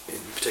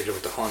 in particular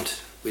with The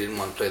Hunt, we didn't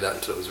want to play that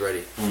until it was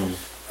ready.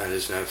 And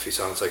there's now a few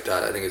songs like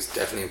that. I think it's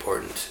definitely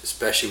important,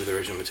 especially with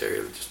original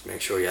material, just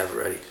make sure you have it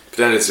ready. But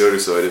then it's the other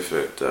side of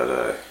it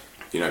that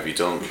you know, if you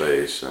don't play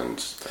it and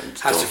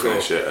don't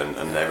finish it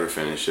and never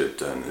finish it,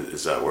 then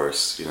is that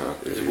worse? You know,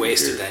 it's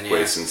wasted then, yeah.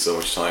 Wasting so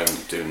much time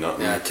doing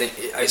nothing. Yeah,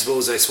 I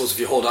suppose if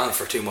you hold on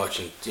for too much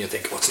and you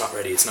think, oh, it's not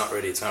ready,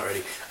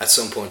 at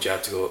some point you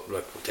have to go,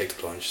 look, take the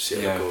plunge,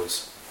 see how it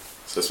goes.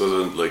 So I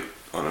suppose, like,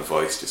 on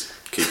advice, just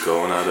keep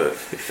going at it.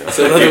 You know,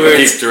 so in other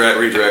words, keep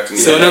redirecting.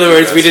 So in other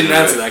words, we didn't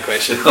answer that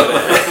question.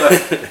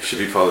 But, should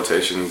be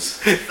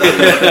politicians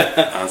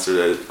answer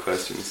those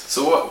questions.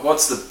 So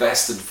what's the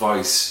best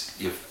advice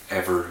you've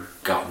ever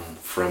gotten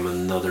from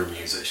another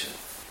musician?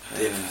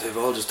 They've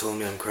all just told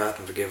me I'm crap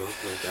and forgive up.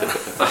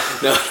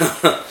 No.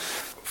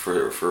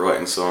 For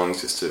writing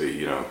songs, just to be,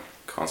 you know,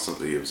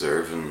 constantly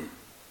observing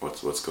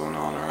what's going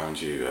on around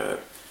you.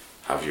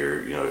 Have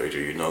your, you know, either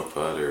your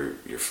notepad or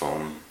your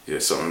phone. Yeah,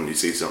 something you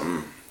see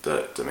something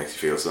that makes you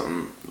feel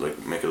something,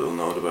 like, make a little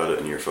note about it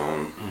in your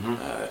phone.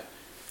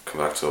 Come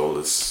back to all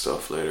this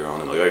stuff later on,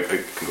 and like I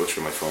can go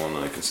through my phone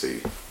and I can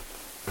see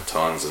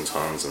tons and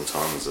tons and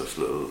tons of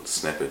little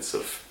snippets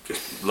of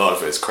just, a lot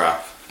of it is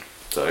crap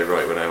that I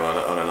write when I'm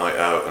on a night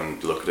out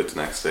and look at it the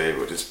next day,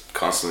 but just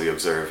constantly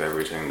observe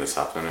everything that's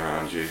happening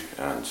around you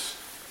and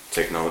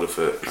take note of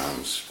it,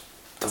 and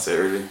that's it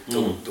really.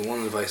 The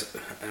one advice,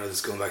 I know this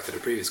is going back to the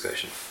previous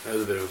question, that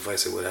was a bit of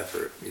advice I would have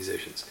for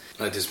musicians.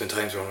 Like, there's been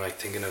times where I'm like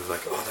thinking of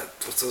like, oh,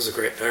 those are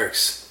great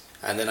lyrics,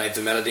 and then I have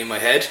the melody in my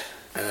head,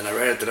 and then I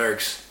write out the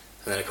lyrics,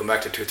 and then I come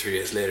back to 2 or 3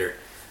 days later,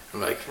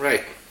 I'm like,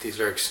 right, these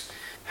lyrics,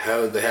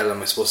 how the hell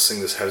am I supposed to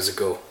sing this? How does it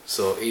go?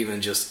 So even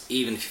if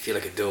you feel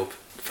like a dope,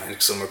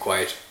 find somewhere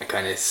quiet and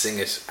kind of sing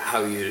it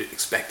how you'd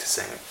expect to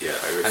sing it. Yeah,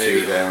 I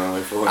review them on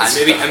my phone.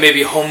 And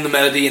maybe hum the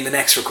melody in the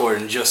next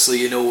recording just so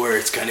you know where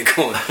it's kind of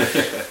going.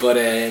 But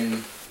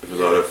a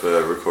lot of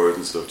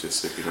recording stuff,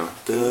 just if you know.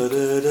 But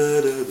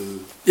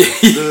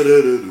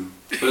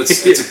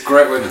it's a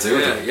great way to do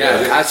it.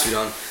 Yeah, it has to be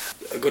done.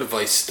 A good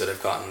advice that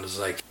I've gotten is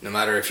like, no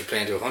matter if you're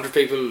playing to 100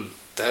 people,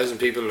 1,000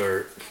 people,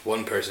 or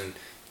one person,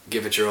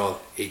 give it your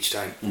all each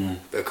time,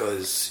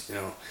 because, you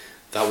know,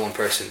 that one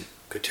person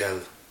could tell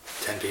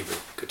 10 people,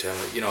 could tell,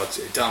 you know, it's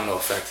a domino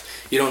effect.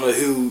 You don't know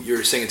who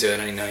you're singing to at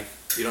any night.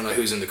 You don't know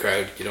who's in the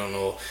crowd. You don't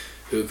know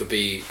who could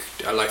be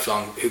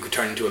who could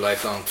turn into a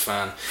lifelong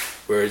fan.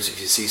 Whereas if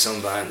you see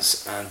some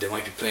bands and they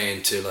might be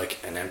playing to like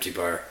an empty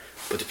bar,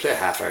 but they play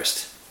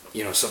half-arsed,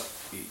 you know, so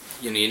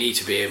you need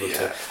to be able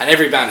to. And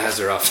every band has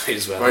their off night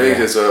as well. I think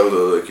as well,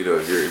 though, like, you know,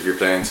 if you're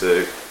playing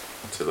to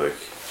like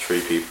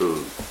 3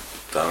 people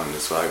down in the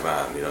swag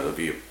band, you know, there'll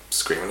be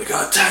screaming like,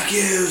 "Oh, thank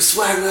you,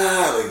 swag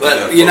man!" Like,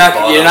 well, you're not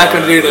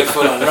going to do that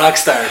full on rock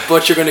star,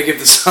 but you're going to give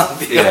the song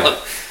the all.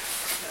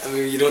 I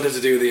mean, you don't have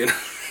to do the.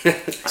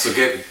 So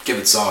give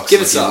it socks.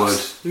 Give it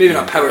socks. Maybe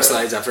not power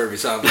slides after every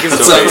song, but give it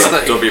socks.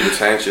 socks. Don't be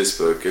pretentious,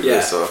 but give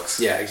it socks.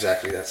 Yeah,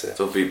 exactly. That's it.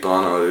 Don't be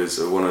Bono. There's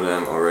one of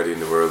them already in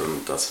the world,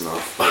 and that's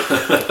enough.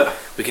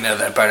 We can edit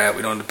that part out.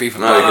 We don't have to beef.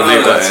 No, you can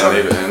leave that in.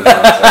 Leave it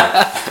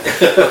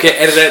in. Okay,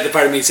 edit out the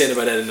part of me saying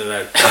about editing it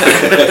out.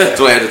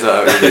 Don't edit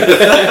that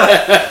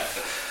out.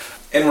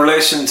 In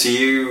relation to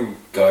you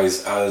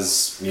guys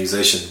as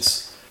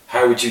musicians,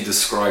 how would you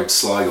describe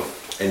Sligo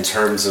in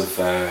terms of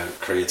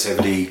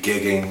creativity,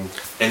 gigging,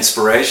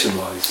 inspiration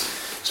wise?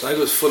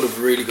 Sligo is full of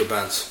really good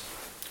bands.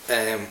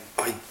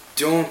 I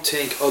don't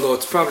think, although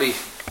it's probably,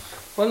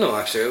 well no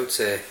actually I would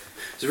say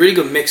there's a really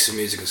good mix of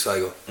music in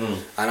Sligo,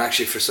 and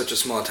actually for such a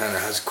small town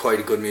it has quite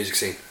a good music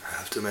scene, I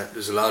have to admit.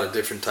 There's a lot of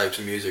different types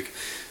of music.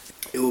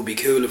 It would be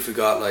cool if we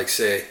got, like,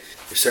 say,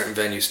 if certain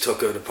venues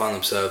took it upon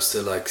themselves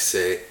to, like,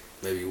 say,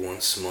 maybe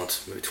once a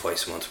month, maybe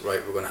twice a month,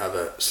 right, we're going to have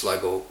a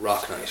Sligo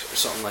rock night or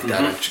something like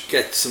that, and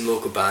get some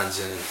local bands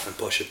in and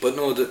push it. But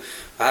no,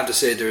 I have to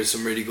say there's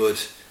some really good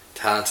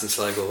talents in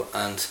Sligo,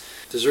 and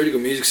there's a really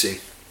good music scene.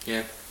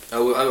 Yeah, I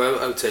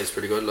would say it's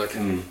pretty good. Like,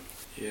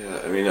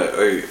 yeah, I mean,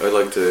 I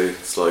like the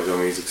Sligo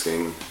music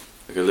scene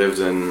Like I lived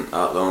in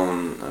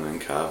Athlone and in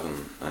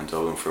Cavan and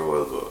Dublin for a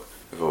while, but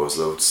I've always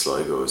loved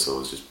Sligo. It's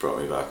always just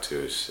brought me back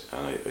to it,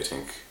 and I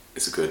think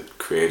it's a good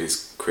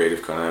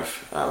creative kind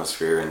of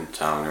atmosphere in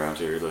town around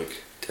here.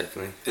 Like,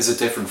 definitely. Is it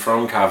different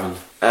from Cavan?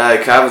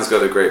 Cavan's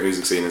got a great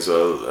music scene as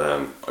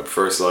well. I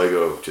prefer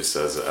Sligo just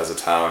as a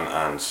town,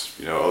 and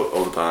you know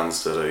all the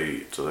bands that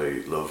I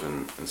love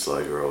in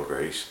Sligo are all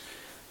great.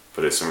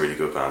 But there's some really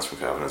good bands from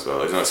Cavan as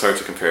well. I know it's hard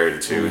to compare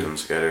the two of them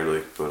together,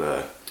 like, but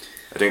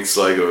I think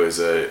Sligo is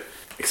a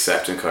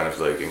accepting kind of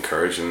like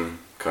encouraging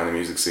kind of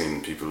music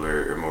scene. People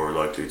are more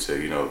likely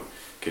to, you know,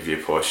 give you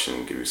a push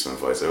and give you some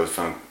advice. I always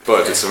found,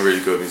 but there's some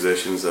really good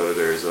musicians out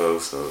there as well.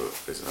 So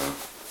I don't know.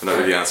 I'm not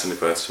really answering the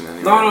question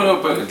anyway.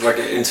 No. But like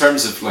in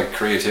terms of like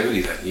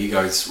creativity, then you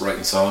guys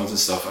writing songs and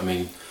stuff. I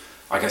mean,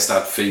 I guess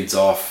that feeds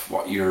off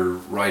what you're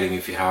writing.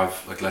 If you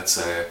have, like, let's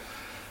say,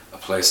 a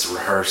place to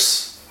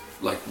rehearse,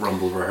 like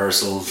Rumble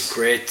rehearsals.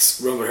 Great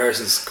Rumble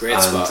rehearsals, great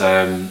and, spot.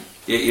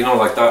 You know,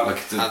 like that. Like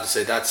I have to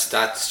say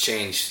that's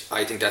changed.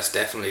 I think that's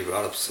definitely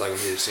brought up Sligo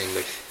music scene,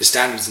 like the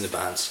standards in the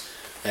bands.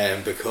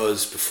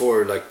 Because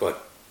before, like,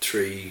 what,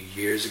 3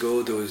 years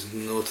ago, there was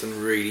nothing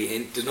really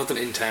there's nothing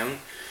in town,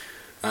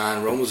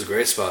 and Rome was a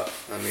great spot.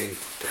 I mean,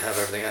 they have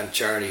everything, and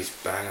Charity's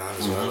bang on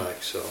as well,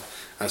 like, so.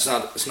 And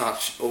it's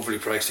not overly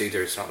priced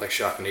either. It's not like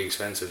shockingly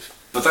expensive.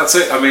 But that's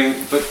it. I mean,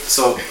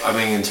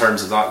 in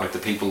terms of that, like the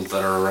people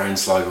that are around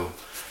Sligo,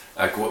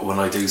 like when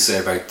I do say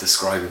about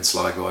describing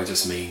Sligo, I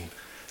just mean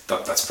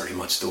that's pretty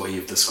much the way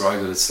you've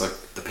described it. It's like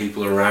the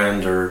people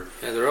around are.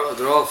 Yeah,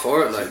 they're all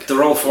for it. Like,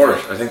 they're all for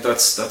it. I think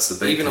that's the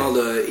big even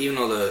thing.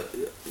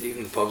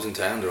 Even the pubs in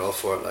town, they're all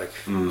for it. Like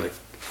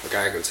the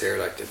Gargles here,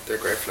 like they're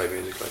great for live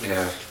music. Like,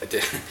 yeah, like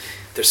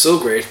they're so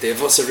great. They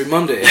have us every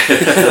Monday.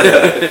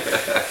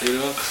 You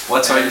know.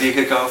 What time do you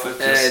kick off at?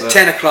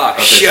 10 o'clock.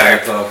 Okay,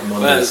 sharp. 10 o'clock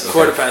Mondays,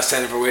 Well, it's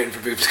 10:15 if we're waiting for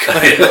people to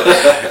come in.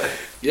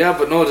 Yeah,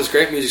 but no, there's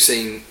great music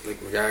scene like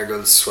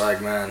McGargles,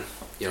 Swagman.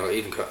 You know,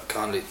 even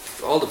Conley,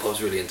 all the pubs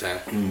really in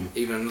town.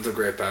 Even another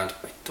great band.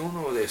 I don't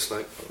know whether it's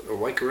like or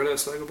White Gorilla, a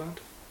Sligo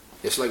band.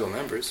 Yeah, Sligo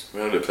members.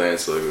 We know they're playing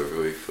Sligo every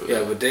week. But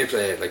yeah, but they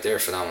play like they're a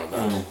phenomenal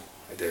band.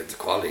 Like, the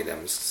quality of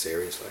them is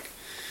serious. Like,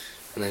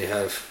 and then you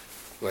had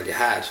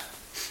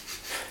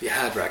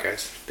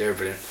Rackers. They're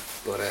brilliant.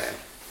 But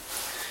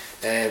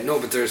no,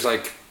 but there's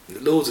like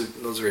loads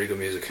of really good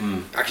music.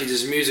 Actually,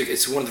 there's music.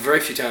 It's one of the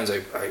very few towns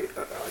I'd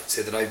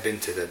say that I've been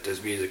to that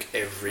there's music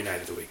every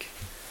night of the week.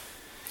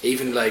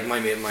 Even like my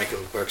mate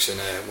Michael works in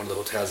one of the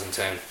hotels in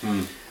town,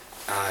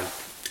 and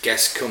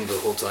guests come the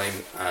whole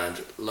time,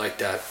 and like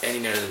that, any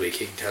night of the week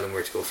he can tell them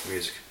where to go for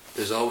music.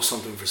 There's always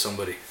something for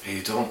somebody.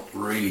 You don't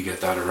really get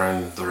that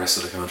around the rest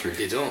of the country.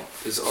 You don't.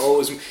 There's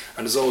always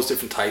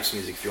different types of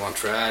music. If you want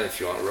trad,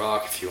 if you want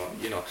rock, if you want,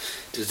 you know,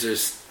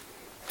 there's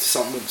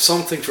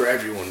something for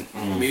everyone.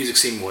 Music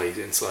scene wide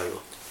in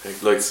Sligo. I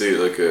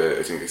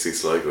think I see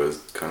Sligo as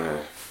kind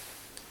of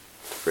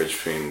bridge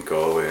between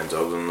Galway and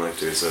Dublin. Like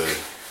there's a.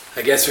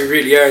 I guess we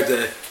really are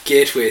the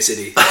gateway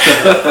city.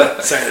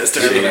 Sorry, that's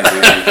terrible.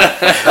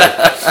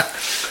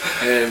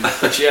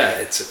 But yeah,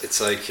 it's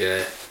like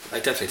I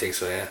definitely think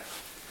so. Yeah,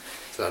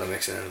 there's a lot of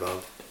mixing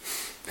involved.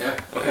 Yeah.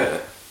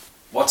 Okay.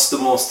 What's the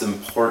most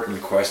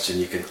important question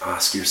you can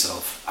ask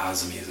yourself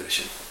as a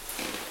musician?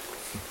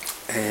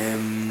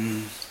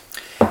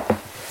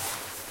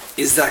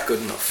 Is that good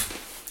enough?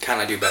 Can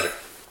I do better?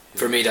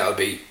 For me, that would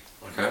be.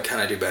 Okay. Can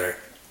I do better?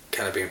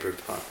 Can it be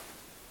improved upon?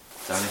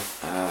 Danny?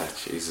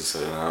 Jesus, I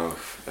don't know.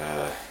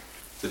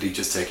 Did he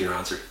just take your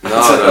answer? No. I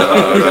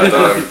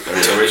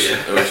wish I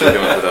could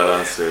come up with that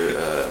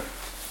answer.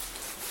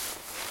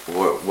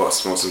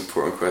 What's the most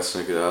important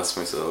question I could ask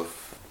myself?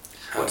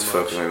 What the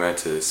fuck am I meant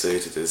to say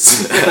to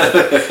this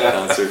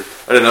answer?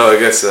 I don't know. I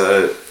guess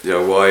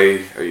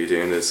why are you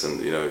doing this?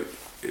 And you know,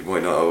 it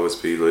might not always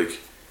be like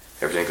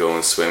everything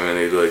going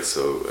swimmingly. Like,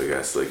 so I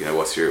guess like, you know,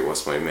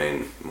 what's my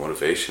main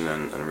motivation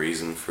and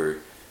reason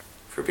for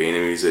being a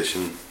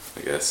musician? I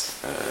guess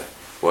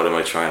what am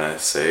I trying to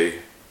say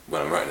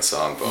when I'm writing a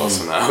song, but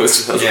also now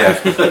as well. Yeah.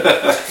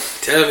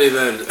 Tell me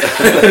about it.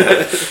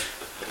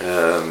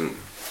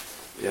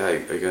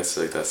 I guess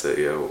like that's it.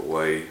 Yeah,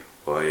 why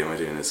am I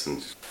doing this?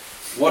 And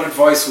what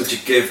advice would you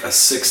give a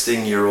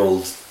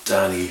 16-year-old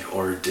Danny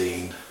or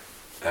Dean?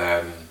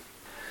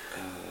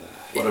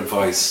 What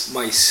advice?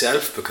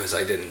 Myself, because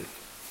I didn't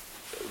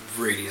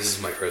really. This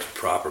is my first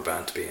proper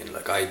band to be in.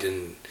 Like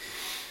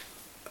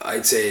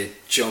I'd say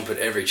jump at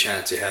every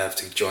chance you have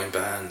to join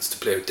bands, to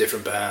play with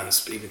different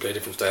bands, even play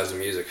different styles of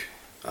music.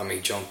 I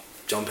mean, jump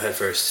head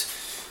first.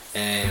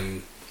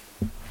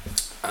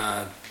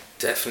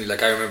 Definitely,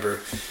 like I remember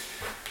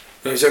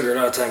when I was younger, a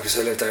lot of time because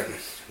I lived out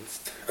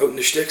in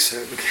the sticks.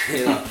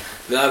 You know,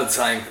 a lot of the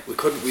time we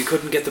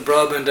couldn't get the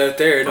broadband out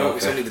there. No, it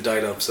was only the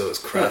dial-up, so it was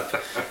crap.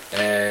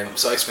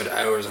 So I spent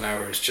hours and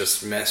hours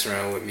just messing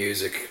around with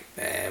music,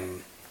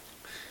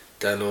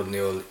 downloading the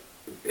old.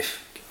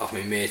 Off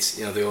my mates,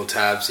 you know, the old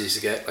tabs you used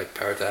to get, like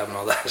Power Tab and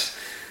all that.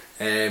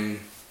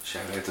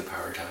 Shout out to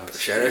Power Tabs.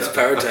 Shout out to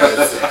Power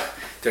Tabs.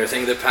 They're a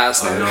thing that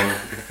passed now. I know.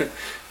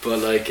 But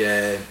like,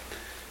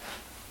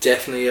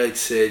 definitely I'd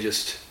say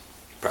just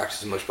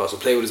practice as much as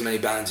possible. Play with as many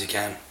bands as you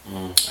can.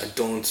 I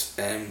don't.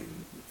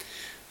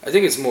 I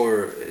think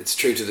it's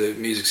true to the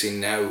music scene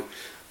now.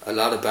 A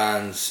lot of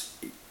bands,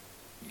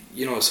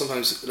 you know,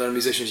 sometimes a lot of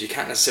musicians, you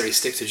can't necessarily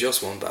stick to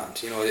just one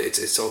band. You know,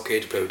 it's okay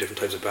to play with different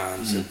types of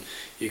bands, and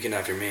you can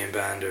have your main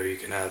band or you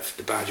can have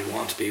the band you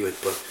want to be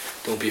with, but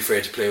don't be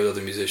afraid to play with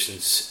other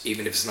musicians,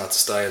 even if it's not the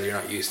style you're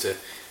not used to.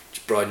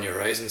 Just broaden your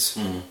horizons.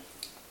 I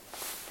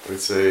would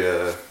say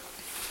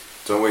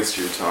don't waste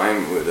your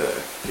time with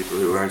people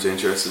who aren't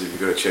interested. If you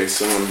go to chase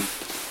someone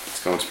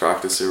to come to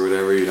practice or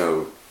whatever, you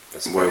know,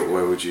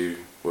 why would you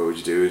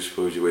do it?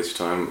 Why would you waste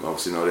your time?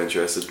 Obviously not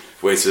interested.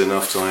 Wasted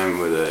enough time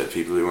with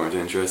people who weren't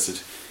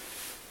interested,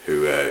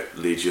 who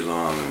lead you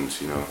along,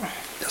 and you know,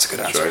 that's a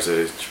good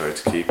answer. Try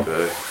to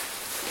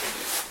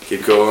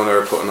keep going,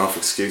 or putting off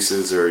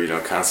excuses, or you know,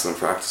 cancelling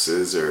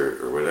practices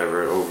or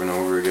whatever over and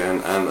over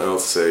again. And I'd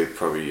also say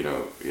probably you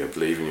know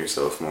believe in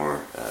yourself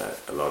more.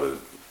 A lot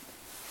of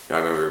I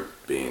remember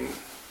being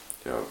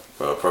I'm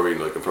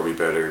probably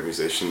better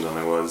musician than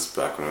I was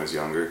back when I was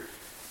younger,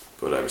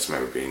 but I just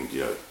remember being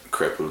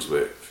crippled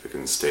with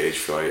fucking stage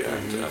fright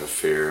and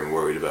fear and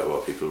worried about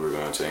what people were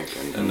going to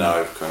think, and now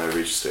I've kind of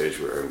reached a stage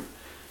where I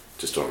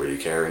just don't really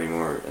care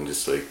anymore and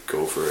just like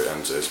go for it,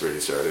 and just really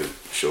started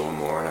showing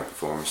more in our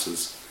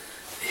performances.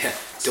 Yeah,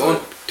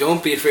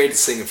 don't be afraid to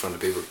sing in front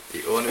of people.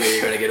 The only way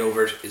you're going to get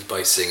over it is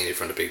by singing in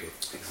front of people.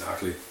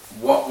 Exactly.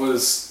 What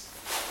was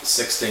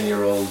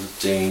 16-year-old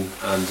Dean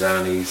and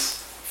Danny's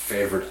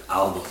favourite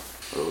album?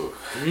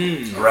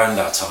 Around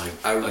that time.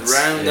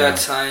 That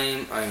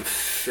time, I'm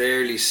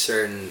fairly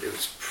certain it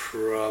was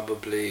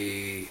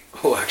probably...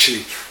 Oh,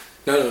 actually...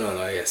 No,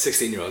 yeah,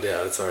 16-year-old,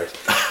 yeah, that's alright.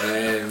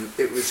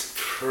 It was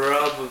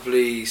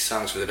probably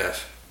Songs for the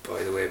Deaf,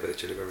 by the way, by the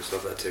Chili Peppers.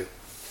 Love that too.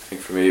 I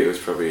think for me it was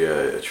probably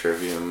a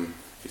Trivium.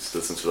 I used to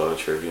listen to a lot of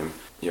Trivium.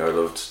 I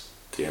loved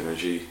the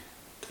energy,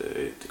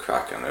 the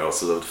crack, and I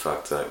also loved the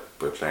fact that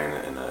we're playing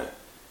it in a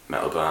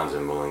metal band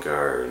in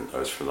Mullingar, and I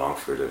was from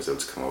Longford. I was able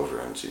to come over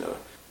and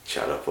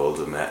chat up all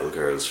the metal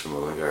girls from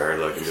Mullingar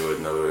like I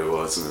wouldn't know who it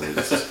was, and then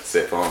just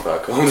zip on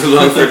back home to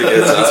Longford to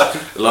get that.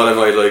 A lot of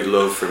my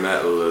love for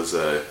metal was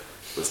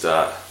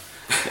that.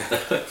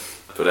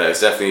 But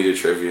it's definitely either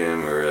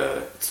Trivium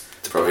or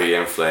probably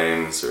In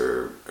Flames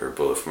or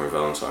Bullet for My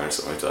Valentine or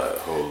something like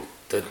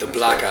that. The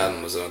Black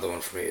Album was another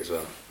one for me as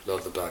well.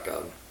 Love the Black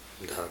Album,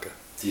 Metallica.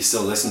 Do you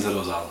still listen to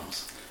those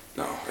albums?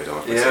 No, I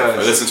don't. I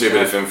listened to a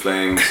bit of In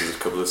Flames. There's a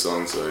couple of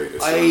songs I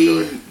still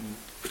enjoy.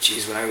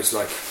 Jeez, when I was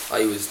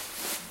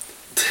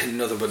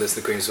nothing but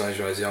listening to Queen's songs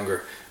when I was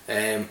younger,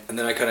 and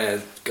then I kind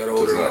of got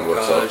older and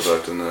went to college.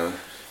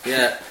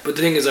 Yeah, but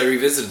the thing is, I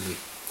revisited them,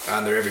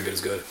 and they're every bit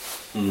as good.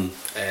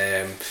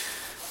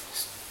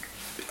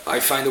 I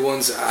find the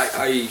ones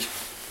I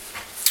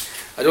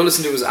don't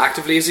listen to as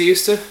actively as I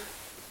used to.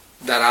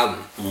 That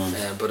album,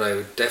 but I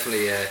would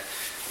definitely.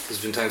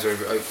 There's been times where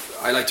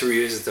I like to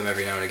revisit them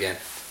every now and again.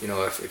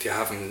 If you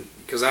haven't,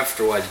 because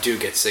after a while you do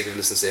get sick of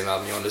listening to the same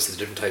album. You want to listen to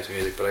different types of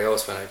music, but I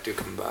always find I do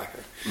come back.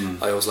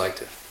 I always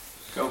liked it.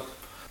 Cool.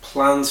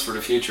 Plans for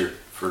the future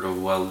for the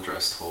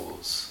Well-Dressed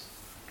Hobos?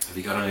 Have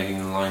you got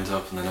anything lined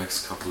up in the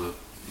next couple of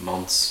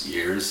months,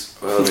 years?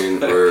 Well, I mean,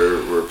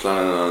 we're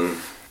planning on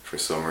for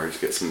summer to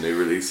get some new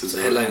releases.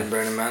 Headline in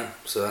Burning Man,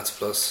 so that's a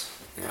plus.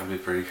 Yeah. That'd be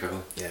pretty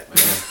cool. Yeah.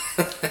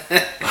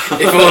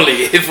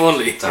 If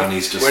only.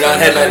 Danny's just. We're not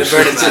headlining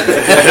Burning Man.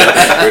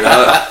 We're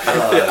not.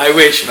 I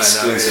wish, man.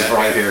 Exclusive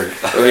right here.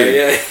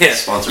 Yeah.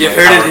 Sponsored You've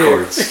by heard Power it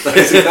Chords.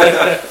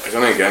 I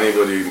don't think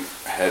anybody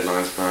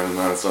headlines Burning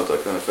Man. It's not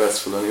that kind of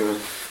festival anyway.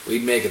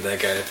 We'd make it that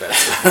kind of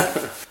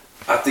festival.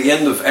 At the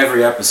end of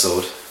every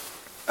episode,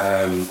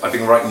 I've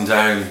been writing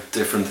down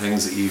different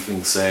things that you've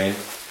been saying.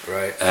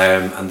 Right.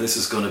 And this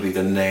is going to be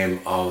the name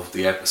of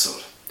the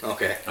episode.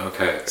 Okay,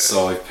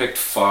 so I picked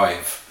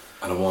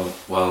 5, and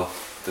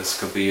this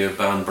could be a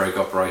band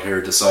breakup right here,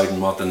 deciding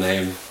what the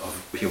name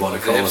of you want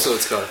to call it.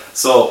 Episode's called.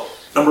 So,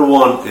 number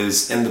 1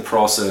 is in the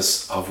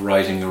process of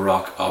writing a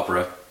rock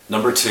opera.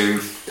 Number 2,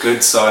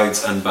 good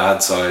sides and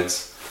bad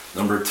sides.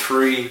 Number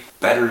 3,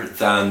 better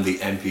than the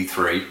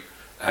MP3.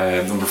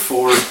 Number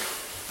 4,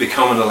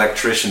 become an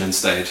electrician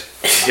instead.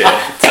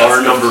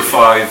 Or number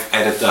 5,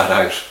 edit that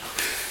out.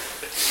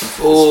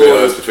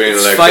 It's between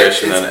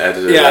electrician and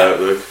edit it out.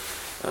 Look.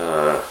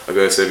 I'm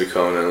going to say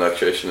become an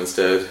electrician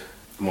instead.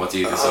 And what do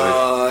you decide?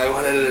 I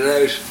want to edit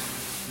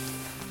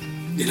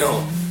it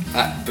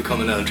out.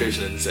 Become an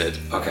electrician instead.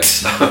 Okay.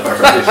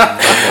 Alright.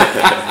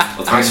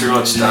 Well, thanks very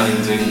much, Danny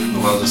and Dean from the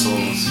Well-Dressed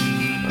Hobos.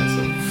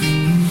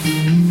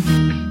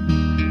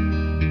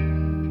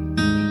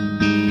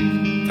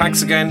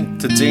 Thanks again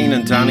to Dean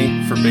and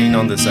Danny for being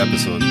on this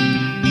episode.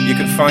 You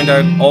can find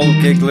out all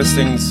gig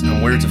listings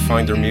and where to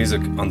find their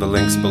music on the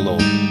links below.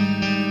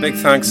 Big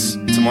thanks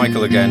to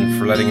Michael again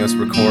for letting us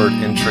record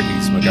in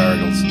Tricky's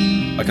McGarrigles.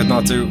 I could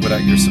not do it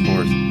without your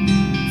support.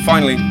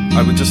 Finally,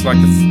 I would just like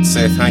to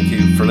say thank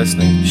you for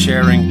listening,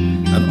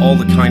 sharing, and all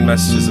the kind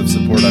messages of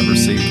support I've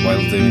received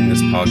while doing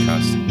this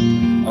podcast.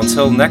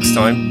 Until next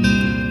time,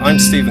 I'm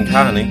Stephen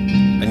Cahaney,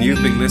 and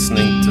you've been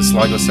listening to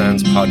Sligo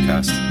Sounds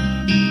Podcast.